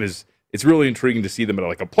 this team it's really intriguing to see them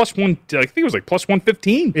at a plus one, I think it was plus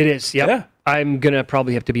 115. It is, yep. Yeah. I'm going to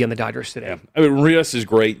probably have to be on the Dodgers today. Yeah. I mean, Rios is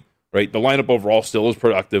great, right? The lineup overall still is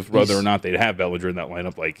productive, whether or not they'd have Bellinger in that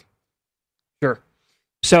lineup, Sure.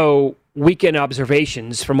 So, weekend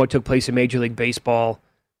observations from what took place in Major League Baseball.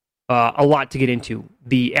 A lot to get into.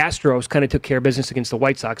 The Astros kind of took care of business against the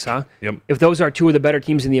White Sox, huh? Yep. If those are two of the better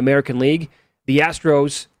teams in the American League, the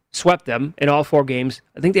Astros swept them in all 4 games.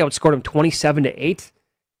 I think they outscored them 27-8.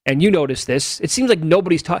 And you notice this. It seems like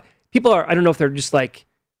nobody's talking. People are, I don't know if they're just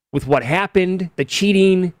with what happened, the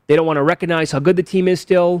cheating, they don't want to recognize how good the team is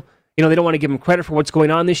still. They don't want to give them credit for what's going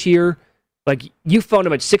on this year. You found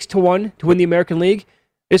them at 6-1 to win the American League.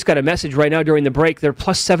 I just got a message right now during the break. They're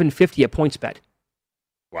plus 750 at PointsBet.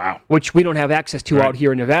 Wow. Which we don't have access to out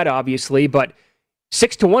here in Nevada, obviously, but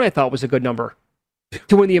 6-1 I thought was a good number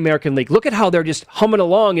to win the American League. Look at how they're just humming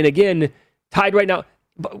along, and again, tied right now.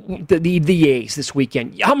 The A's this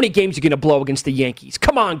weekend. How many games are you going to blow against the Yankees?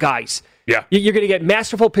 Come on, guys. Yeah. You're going to get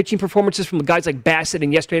masterful pitching performances from guys like Bassett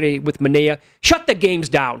and yesterday with Manaea. Shut the games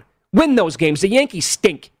down. Win those games. The Yankees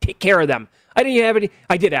stink. Take care of them. I didn't have any.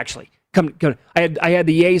 I did actually. Come. I had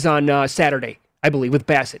the A's on Saturday, I believe, with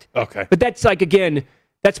Bassett. Okay. But that's like, again,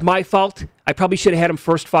 that's my fault. I probably should have had him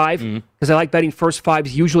first five because I like betting first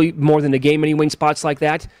fives usually more than the game anyway in spots like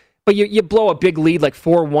that. But you blow a big lead like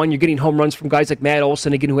 4-1. You're getting home runs from guys like Matt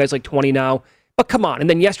Olson again, who has like 20 now. But come on. And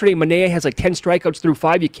then yesterday, Manaea has like 10 strikeouts through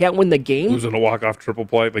 5. You can't win the game. Losing a walk-off triple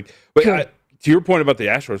play. But to your point about the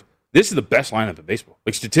Astros, this is the best lineup in baseball.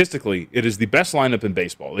 Like, statistically, it is the best lineup in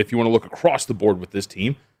baseball if you want to look across the board with this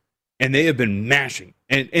team. And they have been mashing.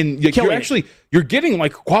 And you're getting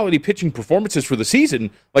like quality pitching performances for the season,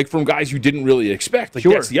 like from guys you didn't really expect. Like,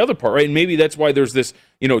 that's the other part, right? And maybe that's why there's this,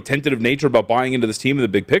 tentative nature about buying into this team in the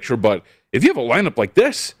big picture. But if you have a lineup like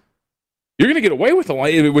this, you're going to get away with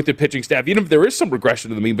the pitching staff, even if there is some regression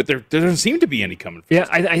to the mean. But there doesn't seem to be any coming. Yeah,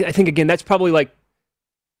 I think, again, that's probably like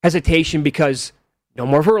hesitation because no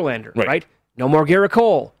more Verlander, right? No more Garrett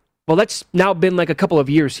Cole. Well, that's now been like a couple of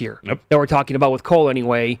years here that we're talking about with Cole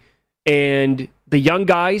anyway. And the young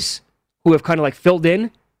guys who have kind of like filled in,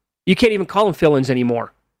 you can't even call them fill-ins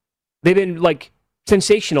anymore. They've been like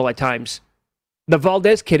sensational at times. The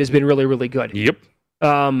Valdez kid has been really, really good. Yep.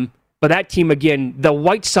 But that team, again, the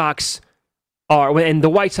White Sox and the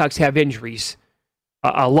White Sox have injuries.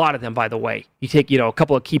 A lot of them, by the way. You take, a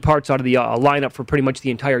couple of key parts out of the lineup for pretty much the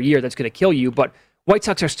entire year. That's going to kill you. But White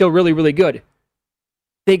Sox are still really, really good.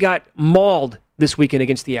 They got mauled this weekend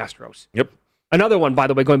against the Astros. Yep. Another one, by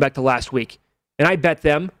the way, going back to last week. And I bet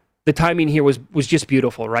them. The timing here was just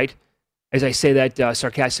beautiful, right? As I say that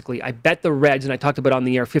sarcastically. I bet the Reds, and I talked about on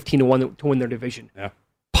the air, 15-1 to win their division. Yeah.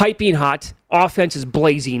 Piping hot. Offense is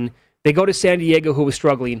blazing. They go to San Diego, who was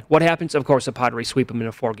struggling. What happens? Of course, the Padres sweep them in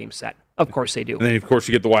a 4-game set. Of course they do. And then, of course,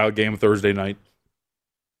 you get the wild game Thursday night.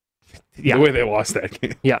 Yeah. The way they lost that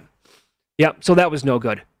game. Yeah. Yeah, so that was no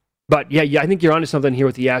good. But, yeah, I think you're onto something here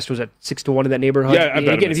with the Astros at 6-1 in that neighborhood. Yeah, I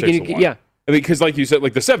bet them at 6-1. Yeah. I mean, because like you said,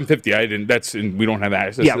 like the 750, we don't have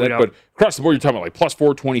access to that. But across the board, you're talking about like plus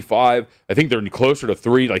 425. I think they're closer to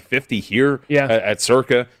 350 here at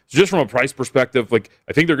Circa. So just from a price perspective, like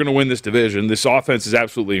I think they're going to win this division. This offense is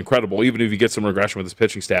absolutely incredible. Even if you get some regression with this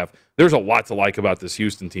pitching staff, there's a lot to like about this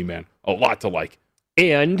Houston team, man. A lot to like.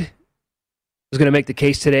 And I was going to make the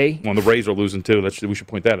case today. Well, the Rays are losing too. We should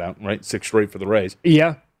point that out, right? 6 straight for the Rays.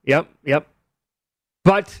 Yeah. Yep.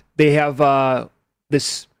 But they have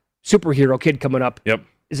this superhero kid coming up. Yep.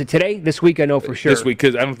 Is it today? This week? I know for sure. This week,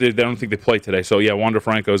 because I don't think they play today. So yeah, Wander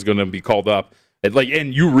Franco is going to be called up.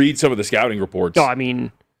 And you read some of the scouting reports. Oh, I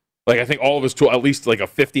mean, like I think all of his tools, at least like a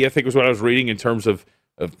 50. I think was what I was reading in terms of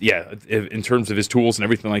his tools and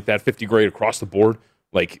everything like that. 50 grade across the board.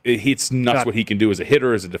 Like it's nuts what he can do as a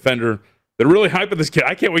hitter, as a defender. They're really hyping this kid.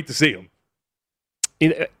 I can't wait to see him.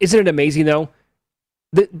 Isn't it amazing though?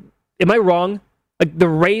 Am I wrong? Like the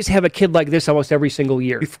Rays have a kid like this almost every single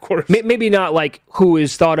year. Of course. Maybe not like who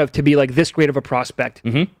is thought of to be like this great of a prospect.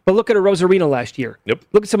 Mm-hmm. But look at a Rosarina last year. Yep.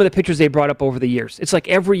 Look at some of the pitchers they brought up over the years. It's like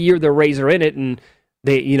every year the Rays are in it, and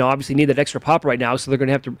they obviously need that extra pop right now, so they're going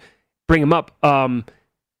to have to bring him up. A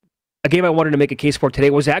game I wanted to make a case for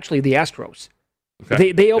today was actually the Astros.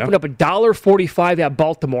 Okay. They opened up $1.45 at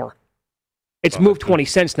Baltimore. It's moved 20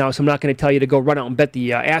 cents now, so I'm not going to tell you to go run out and bet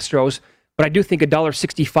the Astros. But I do think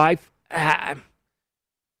 $1.65.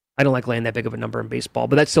 I don't like laying that big of a number in baseball,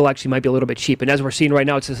 but that still actually might be a little bit cheap. And as we're seeing right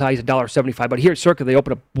now, it's as high as $1.75. But here at Circa, they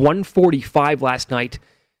opened up 145 last night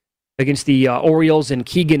against the Orioles and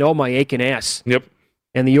Keegan Oh My Aching Ass. Yep.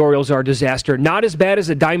 And the Orioles are a disaster. Not as bad as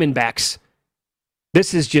the Diamondbacks.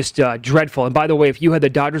 This is just dreadful. And by the way, if you had the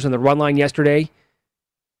Dodgers on the run line yesterday,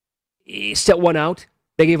 set one out.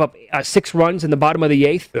 They gave up 6 runs in the bottom of the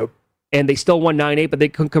 8th. Yep. And they still won 9-8, but they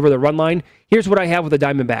couldn't cover the run line. Here's what I have with the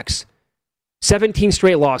Diamondbacks. 17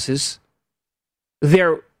 straight losses.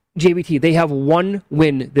 JVT, they have 1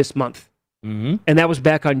 win this month. Mm-hmm. And that was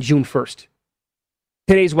back on June 1st.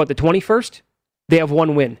 Today's what, the 21st? They have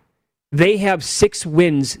 1 win. They have 6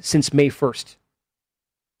 wins since May 1st.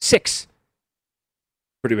 6.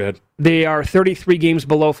 Pretty bad. They are 33 games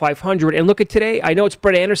below 500. And look at today. I know it's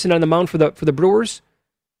Brett Anderson on the mound for the Brewers.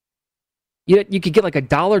 You could get like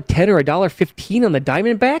 $1.10 or $1.15 on the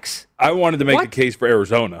Diamondbacks? I wanted to make a case for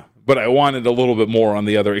Arizona, but I wanted a little bit more on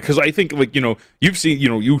the other, because I think, like, you've seen,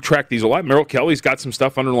 you track these a lot. Merrill Kelly's got some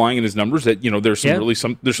stuff underlying in his numbers that, there's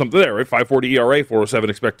there's something there, right? 540 ERA, 407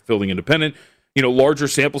 expected fielding independent. Larger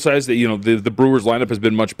sample size that, the Brewers lineup has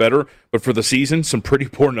been much better, but for the season, some pretty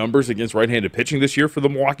poor numbers against right-handed pitching this year for the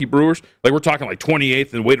Milwaukee Brewers. Like, we're talking like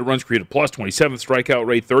 28th in weighted runs created plus, 27th strikeout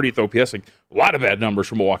rate, 30th OPS, like a lot of bad numbers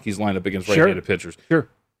for Milwaukee's lineup against right-handed pitchers. Sure.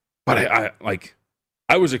 But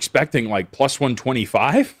I was expecting like plus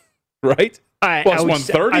 125, right? Plus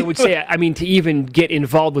 130? I would say, to even get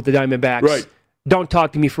involved with the Diamondbacks, right. Don't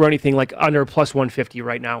talk to me for anything like under plus 150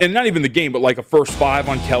 right now. And not even the game, but like a first 5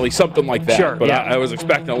 on Kelly, something like that. Sure, but yeah. I was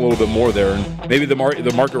expecting a little bit more there, and maybe the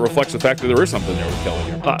market reflects the fact that there is something there with Kelly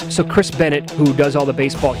here. So Chris Bennett, who does all the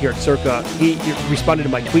baseball here at Circa, he responded to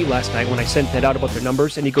my tweet last night when I sent that out about their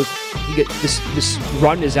numbers, and he goes, this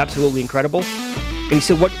run is absolutely incredible. And he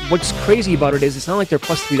said, what's crazy about it is it's not like they're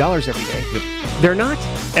plus $3 every day. Yep. They're not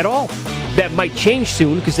at all. That might change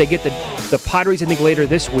soon because they get the Padres, I think, later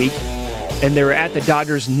this week. And they're at the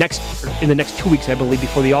Dodgers in the next 2 weeks, I believe,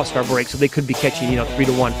 before the All-Star break. So they could be catching,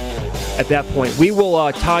 3-1 at that point. We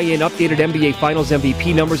will tie in updated NBA Finals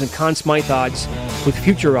MVP numbers and Conn Smythe odds with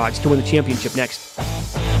future odds to win the championship next.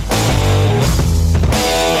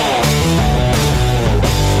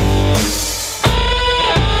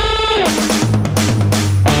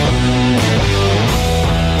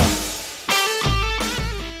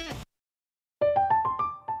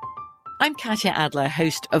 I'm Katya Adler,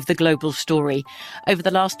 host of The Global Story. Over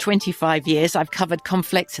the last 25 years, I've covered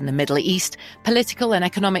conflicts in the Middle East, political and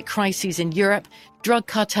economic crises in Europe, drug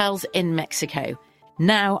cartels in Mexico.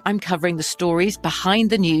 Now I'm covering the stories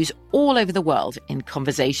behind the news all over the world in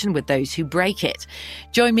conversation with those who break it.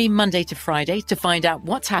 Join me Monday to Friday to find out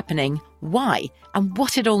what's happening, why, and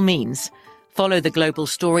what it all means. Follow The Global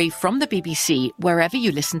Story from the BBC wherever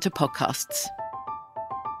you listen to podcasts.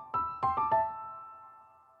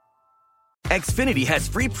 Xfinity has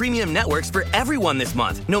free premium networks for everyone this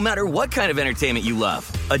month, no matter what kind of entertainment you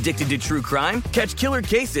love. Addicted to true crime? Catch killer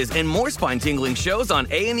cases and more spine-tingling shows on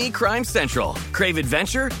A&E Crime Central. Crave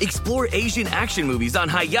adventure? Explore Asian action movies on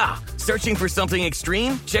Hi-YAH. Searching for something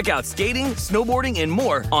extreme? Check out skating, snowboarding, and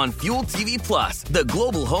more on Fuel TV Plus, the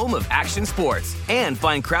global home of action sports. And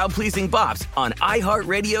find crowd-pleasing bops on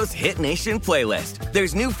iHeartRadio's Hit Nation playlist.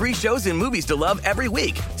 There's new free shows and movies to love every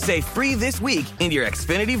week. Say free this week in your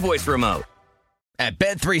Xfinity voice remote. At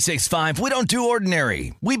Bet365, we don't do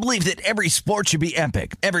ordinary. We believe that every sport should be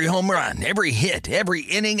epic. Every home run, every hit, every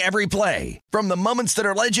inning, every play. From the moments that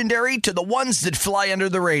are legendary to the ones that fly under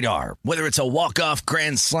the radar. Whether it's a walk-off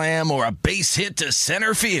grand slam or a base hit to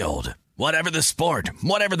center field. Whatever the sport,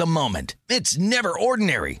 whatever the moment. It's never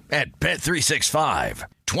ordinary at Bet365.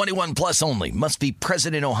 21 plus only. Must be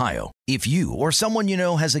present in Ohio. If you or someone you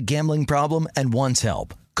know has a gambling problem and wants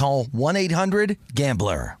help, call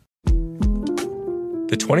 1-800-GAMBLER.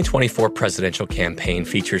 The 2024 presidential campaign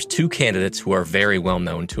features two candidates who are very well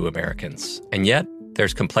known to Americans. And yet,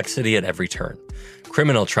 there's complexity at every turn.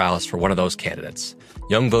 Criminal trials for one of those candidates.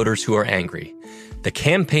 Young voters who are angry. The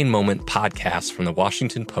Campaign Moment podcast from the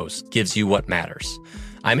Washington Post gives you what matters.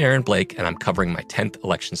 I'm Aaron Blake, and I'm covering my 10th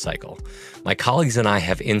election cycle. My colleagues and I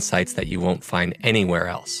have insights that you won't find anywhere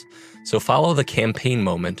else. So follow The Campaign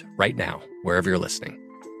Moment right now, wherever you're listening.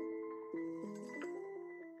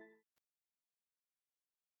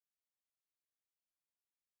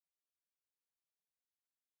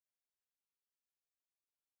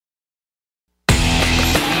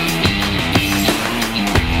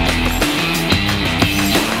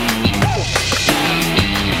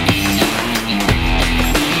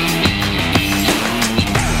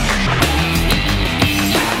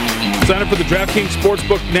 Sign up for the DraftKings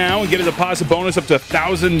Sportsbook now and get a deposit bonus up to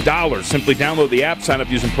 $1,000. Simply download the app, sign up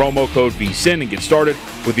using promo code VSIN, and get started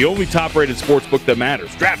with the only top-rated sportsbook that matters.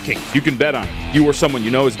 DraftKings, you can bet on it. You or someone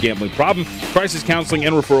you know has a gambling problem. Crisis counseling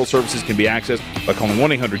and referral services can be accessed by calling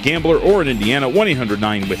 1-800-GAMBLER or in Indiana,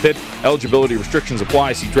 1-800-9-WITH-IT. Eligibility restrictions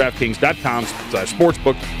apply. See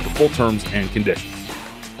DraftKings.com/sportsbook for full terms and conditions.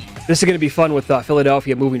 This is going to be fun with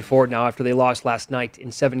Philadelphia moving forward now after they lost last night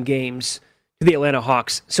in 7 games to the Atlanta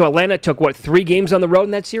Hawks. So Atlanta took, 3 games on the road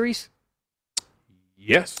in that series?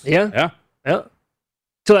 Yes. Yeah. So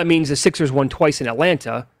that means the Sixers won twice in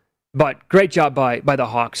Atlanta, but great job by the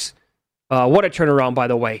Hawks. What a turnaround, by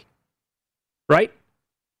the way. Right?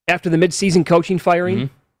 After the midseason coaching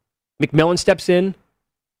firing, McMillan steps in.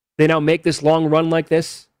 They now make this long run like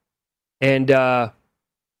this. And they're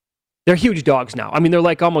huge dogs now. I mean, they're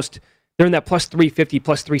like they're in that plus 350,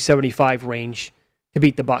 plus 375 range to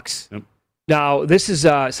beat the Bucks. Yep. Now, this is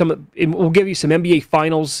we'll give you some NBA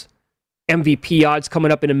Finals MVP odds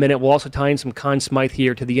coming up in a minute. We'll also tie in some Conn Smythe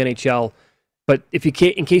here to the NHL. But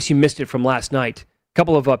in case you missed it from last night, a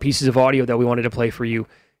couple of pieces of audio that we wanted to play for you.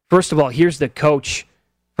 First of all, here's the coach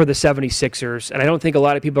for the 76ers, and I don't think a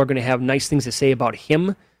lot of people are going to have nice things to say about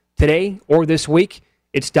him today or this week.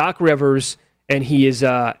 It's Doc Rivers, and he is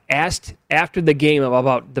asked after the game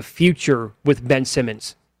about the future with Ben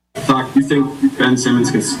Simmons. Doc, do you think Ben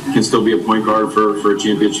Simmons can still be a point guard for a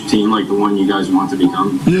championship team like the one you guys want to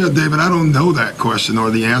become? Yeah, David, I don't know that question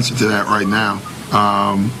or the answer to that right now.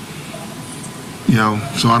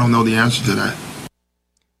 So I don't know the answer to that.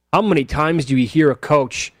 How many times do you hear a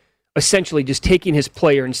coach essentially just taking his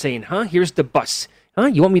player and saying, here's the bus.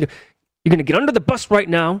 You want me to... You're going to get under the bus right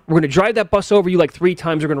now. We're going to drive that bus over you like 3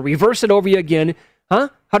 times. We're going to reverse it over you again. How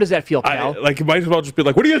does that feel, pal? You might as well just be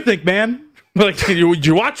like, what do you think, man? Like, did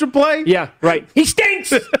you watch him play? Yeah, right. He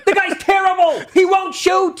stinks! The guy's terrible! He won't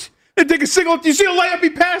shoot! And take a single. Do you see a layup he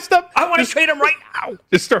passed up? I want to trade him right now.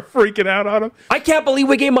 Just start freaking out on him. I can't believe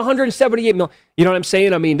we gave him $178 million. You know what I'm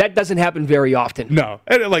saying? I mean, that doesn't happen very often. No.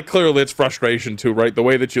 And clearly it's frustration too, right? The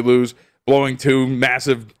way that you lose, blowing 2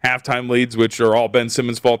 massive halftime leads, which are all Ben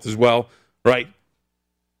Simmons' fault as well, right?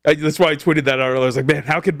 That's why I tweeted that earlier. I was like, man,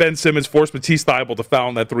 how could Ben Simmons force Matisse Thybulle to foul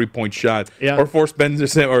on that 3-point shot? Or force Joel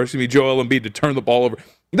Embiid to turn the ball over?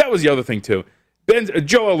 That was the other thing too.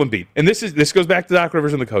 Joel Embiid, and this goes back to Doc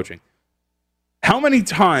Rivers and the coaching. How many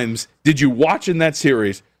times did you watch in that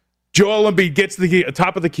series Joel Embiid gets to the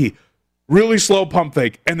top of the key, really slow pump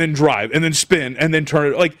fake, and then drive, and then spin, and then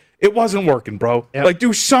turn it? Like, it wasn't working, bro. Yep.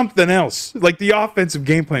 Do something else. Like, the offensive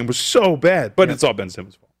game plan was so bad, but it's all Ben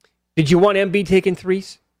Simmons' fault. Did you want Embiid taking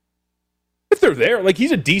threes? If they're there,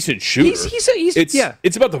 he's a decent shooter.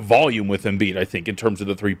 It's about the volume with Embiid, I think, in terms of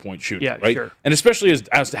the 3-point shooting, right? Sure. And especially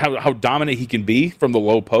as to how dominant he can be from the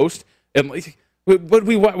low post. And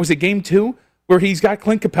what was it, game 2? Where he's got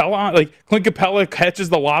Clint Capella on, Clint Capella catches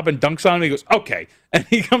the lob and dunks on him, and he goes, okay. And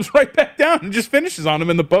he comes right back down and just finishes on him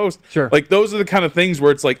in the post. Sure. Those are the kind of things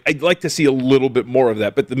where it's I'd like to see a little bit more of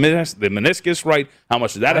that. But the meniscus, right? How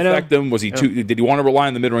much did that affect him? Was he did he want to rely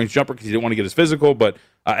on the mid-range jumper because he didn't want to get his physical? But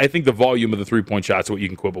I think the volume of the 3-point shots is what you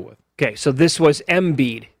can quibble with. Okay, so this was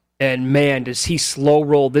Embiid. And man, does he slow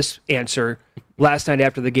roll this answer. Last night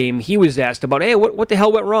after the game, he was asked about, hey, what the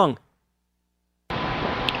hell went wrong?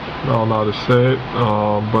 I don't know how to say it,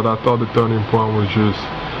 but I thought the turning point was just,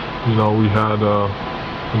 we had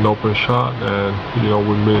an open shot, and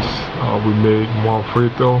we made one free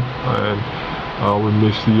throw, and we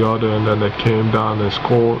missed the other, and then they came down and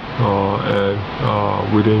scored,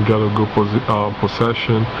 and we didn't get a good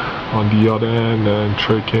possession on the other end, and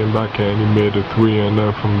Trey came back and he made a 3, and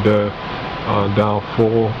then from there down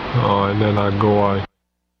 4, and then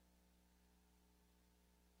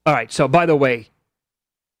All right, so by the way,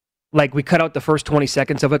 we cut out the first 20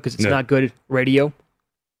 seconds of it because it's not good radio,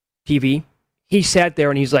 TV. He sat there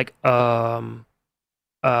and he's like, let's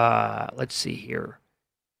see here.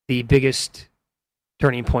 The biggest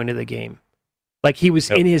turning point of the game. He was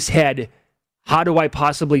in his head, how do I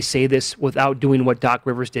possibly say this without doing what Doc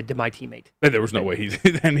Rivers did to my teammate? There was no way he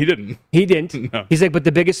did, and he didn't. He didn't. No. He's like, but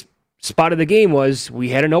the biggest spot of the game was we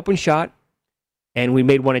had an open shot and we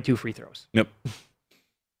made 1 and 2 free throws. Yep.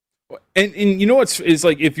 And you know what's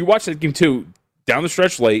if you watch that game too, down the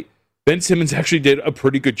stretch late, Ben Simmons actually did a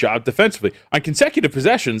pretty good job defensively. On consecutive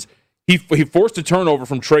possessions, he forced a turnover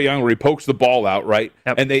from Trae Young where he pokes the ball out, right?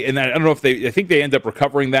 Yep. And I don't know if I think they end up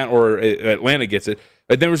recovering that or Atlanta gets it.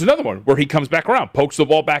 And there was another one where he comes back around, pokes the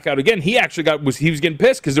ball back out again. He actually he was getting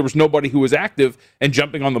pissed because there was nobody who was active and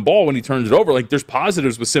jumping on the ball when he turns it over. There's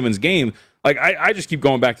positives with Simmons' game. I just keep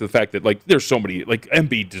going back to the fact that there's so many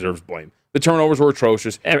Embiid deserves blame. The turnovers were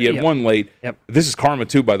atrocious. He had one late. Yep. This is karma,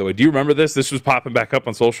 too, by the way. Do you remember this? This was popping back up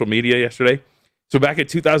on social media yesterday. So back in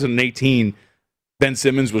 2018, Ben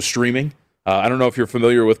Simmons was streaming. I don't know if you're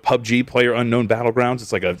familiar with PUBG, Player Unknown Battlegrounds.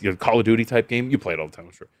 It's like a Call of Duty type game. You play it all the time,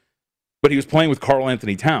 I'm sure. But he was playing with Karl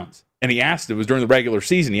Anthony Towns. And he asked, it was during the regular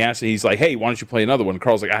season, he's like, hey, why don't you play another one? And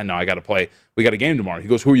Carl's like, no, I got to play. We got a game tomorrow. He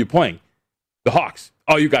goes, who are you playing? The Hawks.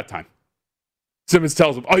 Oh, you got time. Simmons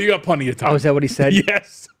tells him, you got plenty of time. Oh, is that what he said?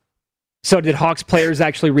 Yes. So did Hawks players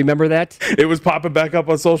actually remember that? It was popping back up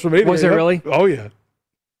on social media. Was it really? Oh, yeah.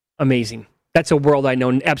 Amazing. That's a world I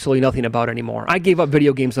know absolutely nothing about anymore. I gave up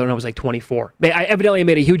video games when I was 24. I evidently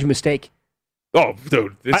made a huge mistake. Oh,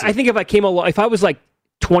 dude. I think if I was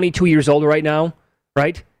 22 years old right now,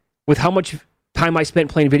 right, with how much time I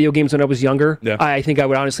spent playing video games when I was younger, I think I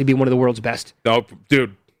would honestly be one of the world's best. No,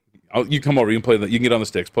 dude. You come over. You can play. You can get on the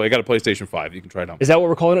sticks. I got a PlayStation 5. You can try it out. Is that what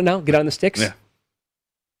we're calling it now? Get on the sticks? Yeah.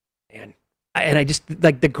 And I just,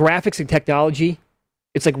 the graphics and technology,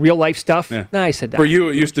 it's like real-life stuff. Yeah. I said that. For you,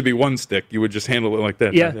 it used to be one stick. You would just handle it like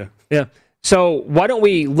that. Yeah. So why don't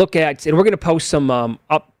we look at, and we're going to post some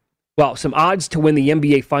some odds to win the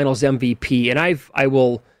NBA Finals MVP. And I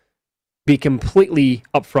will be completely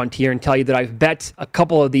upfront here and tell you that I've bet a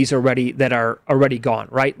couple of these already that are already gone,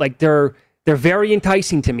 right? They're very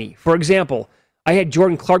enticing to me. For example, I had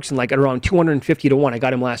Jordan Clarkson at around 250-1. I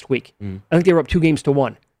got him last week. I think they were up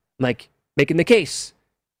 2-1. I'm making the case.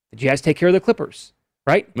 The Jazz take care of the Clippers,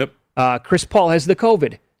 right? Yep. Chris Paul has the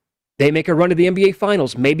COVID. They make a run to the NBA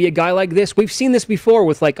Finals. Maybe a guy like this. We've seen this before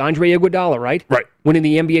with like Andre Iguodala, right? Right. Winning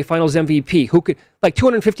the NBA Finals MVP. Who could, like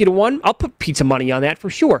 250 to 1? I'll put pizza money on that for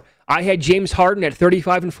sure. I had James Harden at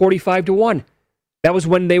 35 and 45 to 1. That was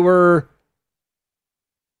when they were,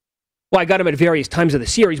 well, I got him at various times of the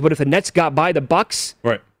series, but if the Nets got by the Bucks,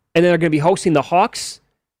 right, and then they're going to be hosting the Hawks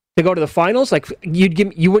to go to the finals, like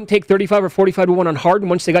you wouldn't take 35 or 45 to 1 on Harden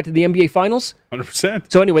once they got to the NBA Finals?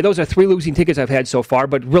 100%. So anyway, those are 3 losing tickets I've had so far,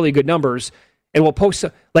 but really good numbers. And we'll post,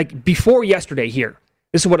 like before yesterday here,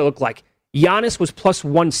 this is what it looked like. Giannis was plus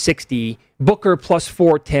 160, Booker plus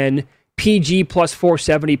 410, PG plus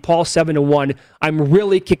 470, Paul 7 to 1. I'm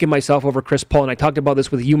really kicking myself over Chris Paul, and I talked about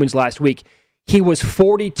this with Humans last week. He was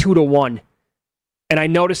 42 to 1. And I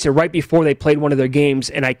noticed it right before they played one of their games,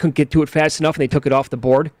 and I couldn't get to it fast enough, and they took it off the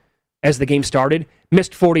board as the game started.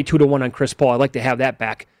 Missed 42 to 1 on Chris Paul. I'd like to have that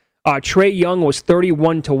back. Trae Young was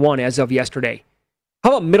 31 to 1 as of yesterday.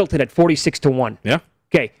 How about Middleton at 46 to 1? Yeah.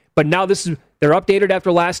 Okay, but now they're updated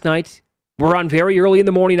after last night. We're on very early in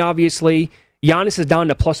the morning, obviously. Giannis is down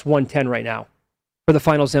to plus 110 right now for the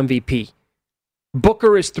Finals MVP.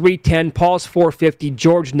 Booker is 310, Paul's 450,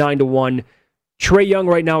 George 9 to 1. Trae Young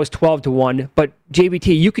right now is 12 to 1. But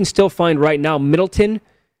JVT, you can still find right now Middleton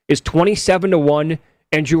is 27 to 1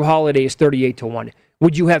 and Jrue Holiday is 38 to 1.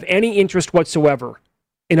 Would you have any interest whatsoever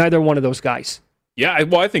in either one of those guys? Yeah,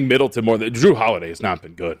 I think Middleton more than Jrue Holiday has not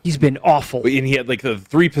been good. He's been awful. And he had like the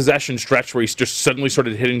 3 possession stretch where he just suddenly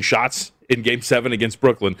started hitting shots in Game 7 against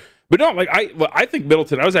Brooklyn. But no, like I think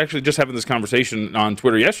Middleton, I was actually just having this conversation on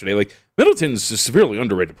Twitter yesterday. Like, Middleton's a severely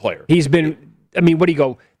underrated player. He's been, I mean, what do you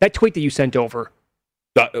go? That tweet that you sent over.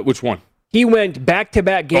 Which one? He went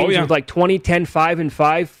back-to-back games with like 20, 10, 5, and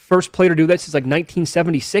 5. First player to do that since like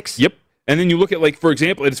 1976. Yep. And then you look at, like, for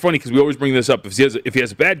example, it's funny because we always bring this up. If he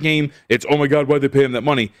has a bad game, it's, oh my God, why'd they pay him that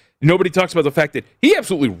money? Nobody talks about the fact that he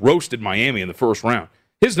absolutely roasted Miami in the first round.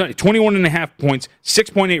 His 21.5 points,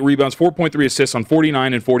 6.8 rebounds, 4.3 assists on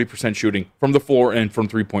 49 and 40% shooting from the floor and from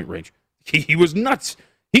three-point range. He was nuts.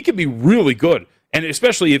 He could be really good. And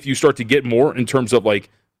especially if you start to get more in terms of, like,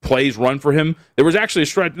 plays run for him. There was actually a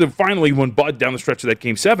stretch, finally, when Bud down the stretch of that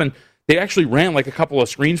Game 7, they actually ran like a couple of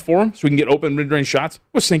screens for him so he can get open mid-range shots.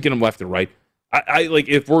 Was sinking him left and right. I like,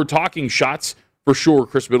 if we're talking shots, for sure,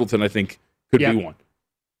 Chris Middleton, I think, could be one.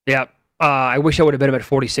 Yeah. I wish I would have bet him at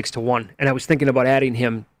 46 to 1. And I was thinking about adding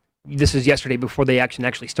him. This is yesterday before the action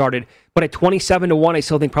actually started. But at 27 to 1, I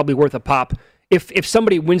still think probably worth a pop. If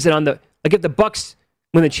somebody wins it on the, like if the Bucks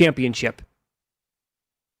win the championship,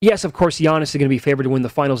 yes, of course, Giannis is going to be favored to win the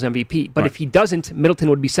Finals MVP. But if he doesn't, Middleton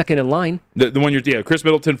would be second in line. The one Chris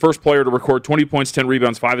Middleton, first player to record 20 points, 10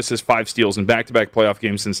 rebounds, 5 assists, 5 steals in back-to-back playoff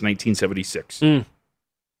games since 1976.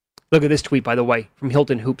 Look at this tweet, by the way, from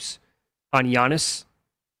Hilton Hoops on Giannis.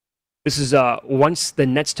 This is once the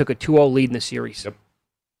Nets took a 2-0 lead in the series. Yep.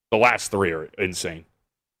 The last 3 are insane.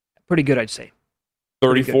 Pretty good, I'd say.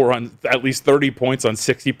 34 on at least 30 points on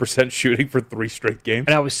 60% shooting for 3 straight games.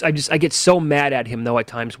 And I get so mad at him though at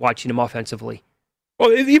times watching him offensively.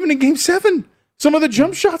 Well, even in Game 7, some of the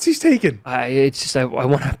jump shots he's taken. It's just I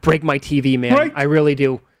want to break my TV, man. Right. I really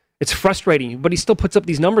do. It's frustrating, but he still puts up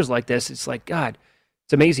these numbers like this. It's like, God,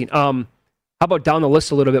 it's amazing. How about down the list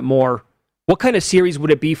a little bit more? What kind of series would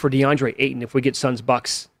it be for DeAndre Ayton if we get Suns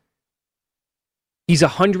Bucks? He's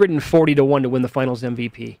 140 to 1 to win the Finals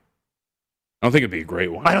MVP. I don't think it'd be a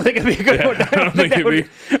great one. I don't think it'd be a good one.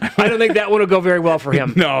 I don't think that one will go very well for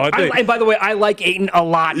him. No, and by the way, I like Ayton a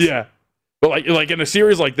lot. Yeah, but like in a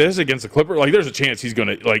series like this against the Clippers, like there's a chance he's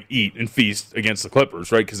going to like eat and feast against the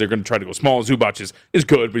Clippers, right? Because they're going to try to go small. Zubac is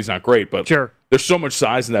good, but he's not great. But sure, there's so much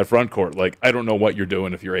size in that front court. Like I don't know what you're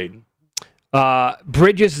doing if you're Ayton.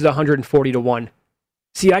 Bridges is 140 to 1.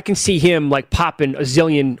 See, I can see him like popping a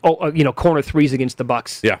zillion, corner threes against the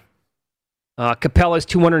Bucks. Yeah. Capella's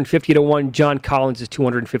 250 to 1. John Collins is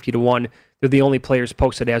 250 to 1. They're the only players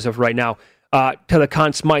posted as of right now. To the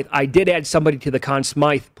Conn Smythe, I did add somebody to the Conn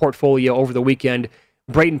Smythe portfolio over the weekend.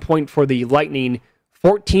 Braden Point for the Lightning,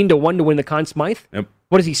 14 to 1 to win the Conn Smythe. Yep.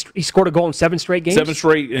 What is he? He scored a goal in 7 straight games. 7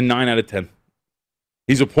 straight and 9 out of 10.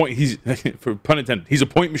 He's a point. He's for pun intended. He's a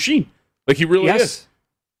point machine. Like he really is.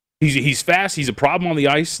 He's fast. He's a problem on the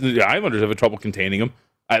ice. The Islanders have trouble containing him.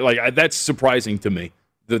 That's surprising to me.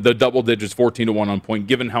 The double digits, 14 to 1 on point,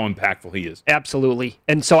 given how impactful he is. Absolutely.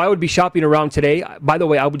 And so I would be shopping around today. By the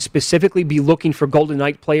way, I would specifically be looking for Golden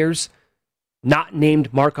Knight players not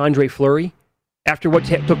named Marc-Andre Fleury after what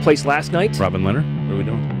took place last night. Robin Leonard, what are we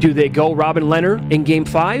doing? Do they go Robin Leonard in Game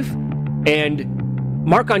 5? And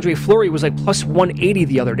Marc-Andre Fleury was like plus 180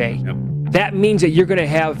 the other day. Yep. That means that you're going to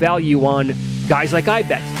have value on guys like I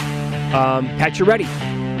bet. Pacioretty,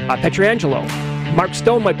 Pietrangelo, Mark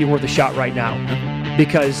Stone might be worth a shot right now.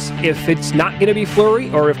 Because if it's not going to be Fleury,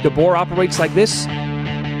 or if DeBoer operates like this,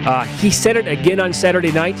 he said it again on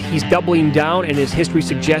Saturday night. He's doubling down, and his history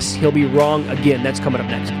suggests he'll be wrong again. That's coming up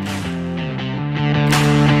next.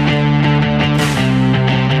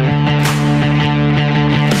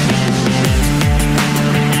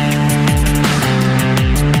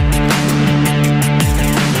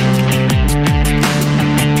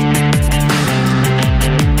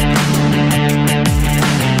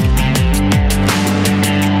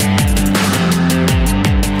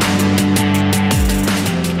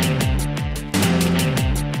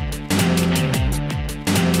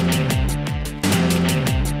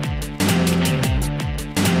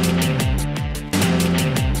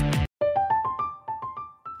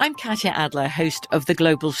 I'm Katya Adler, host of The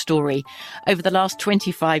Global Story. Over the last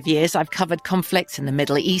 25 years, I've covered conflicts in the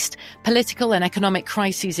Middle East, political and economic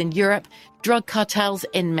crises in Europe, drug cartels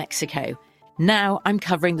in Mexico. Now I'm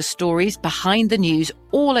covering the stories behind the news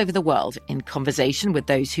all over the world in conversation with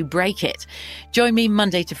those who break it. Join me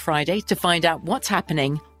Monday to Friday to find out what's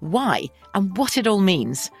happening, why, and what it all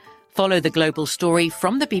means. Follow The Global Story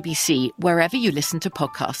from the BBC wherever you listen to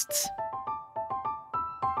podcasts.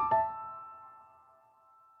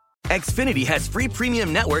 Xfinity has free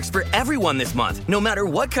premium networks for everyone this month, no matter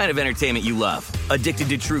what kind of entertainment you love. Addicted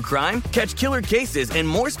to true crime? Catch killer cases and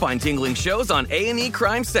more spine-tingling shows on A&E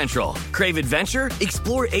Crime Central. Crave adventure?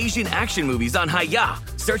 Explore Asian action movies on Hi-YAH.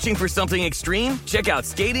 Searching for something extreme? Check out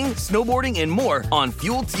skating, snowboarding, and more on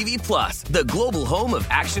Fuel TV Plus, the global home of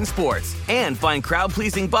action sports. And find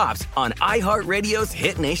crowd-pleasing bops on iHeartRadio's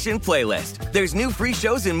Hit Nation playlist. There's new free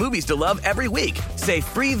shows and movies to love every week. Say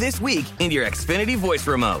free this week in your Xfinity voice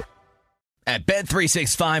remote. At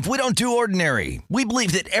Bet365, we don't do ordinary. We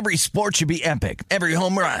believe that every sport should be epic. Every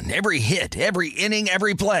home run, every hit, every inning,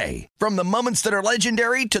 every play. From the moments that are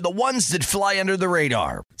legendary to the ones that fly under the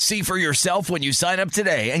radar. See for yourself when you sign up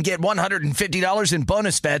today and get $150 in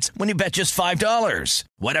bonus bets when you bet just $5.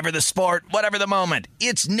 Whatever the sport, whatever the moment,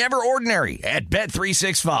 it's never ordinary at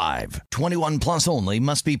Bet365. 21 plus only.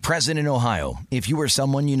 Must be present in Ohio. If you or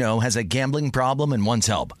someone you know has a gambling problem and wants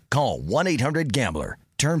help, call 1-800-GAMBLER.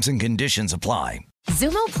 Terms and conditions apply.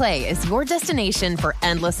 Xumo Play is your destination for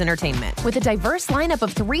endless entertainment. With a diverse lineup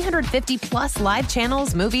of 350 plus live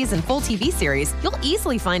channels, movies, and full TV series, you'll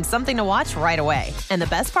easily find something to watch right away. And the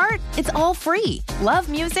best part? It's all free. Love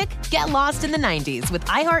music? Get lost in the 90s with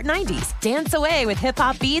iHeart 90s. Dance away with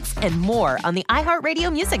hip-hop beats and more on the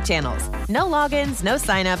iHeartRadio music channels. No logins, no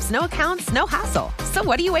signups, no accounts, no hassle. So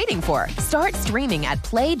what are you waiting for? Start streaming at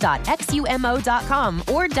play.xumo.com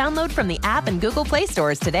or download from the app and Google Play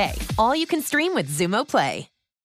stores today. All you can stream with Xumo Play.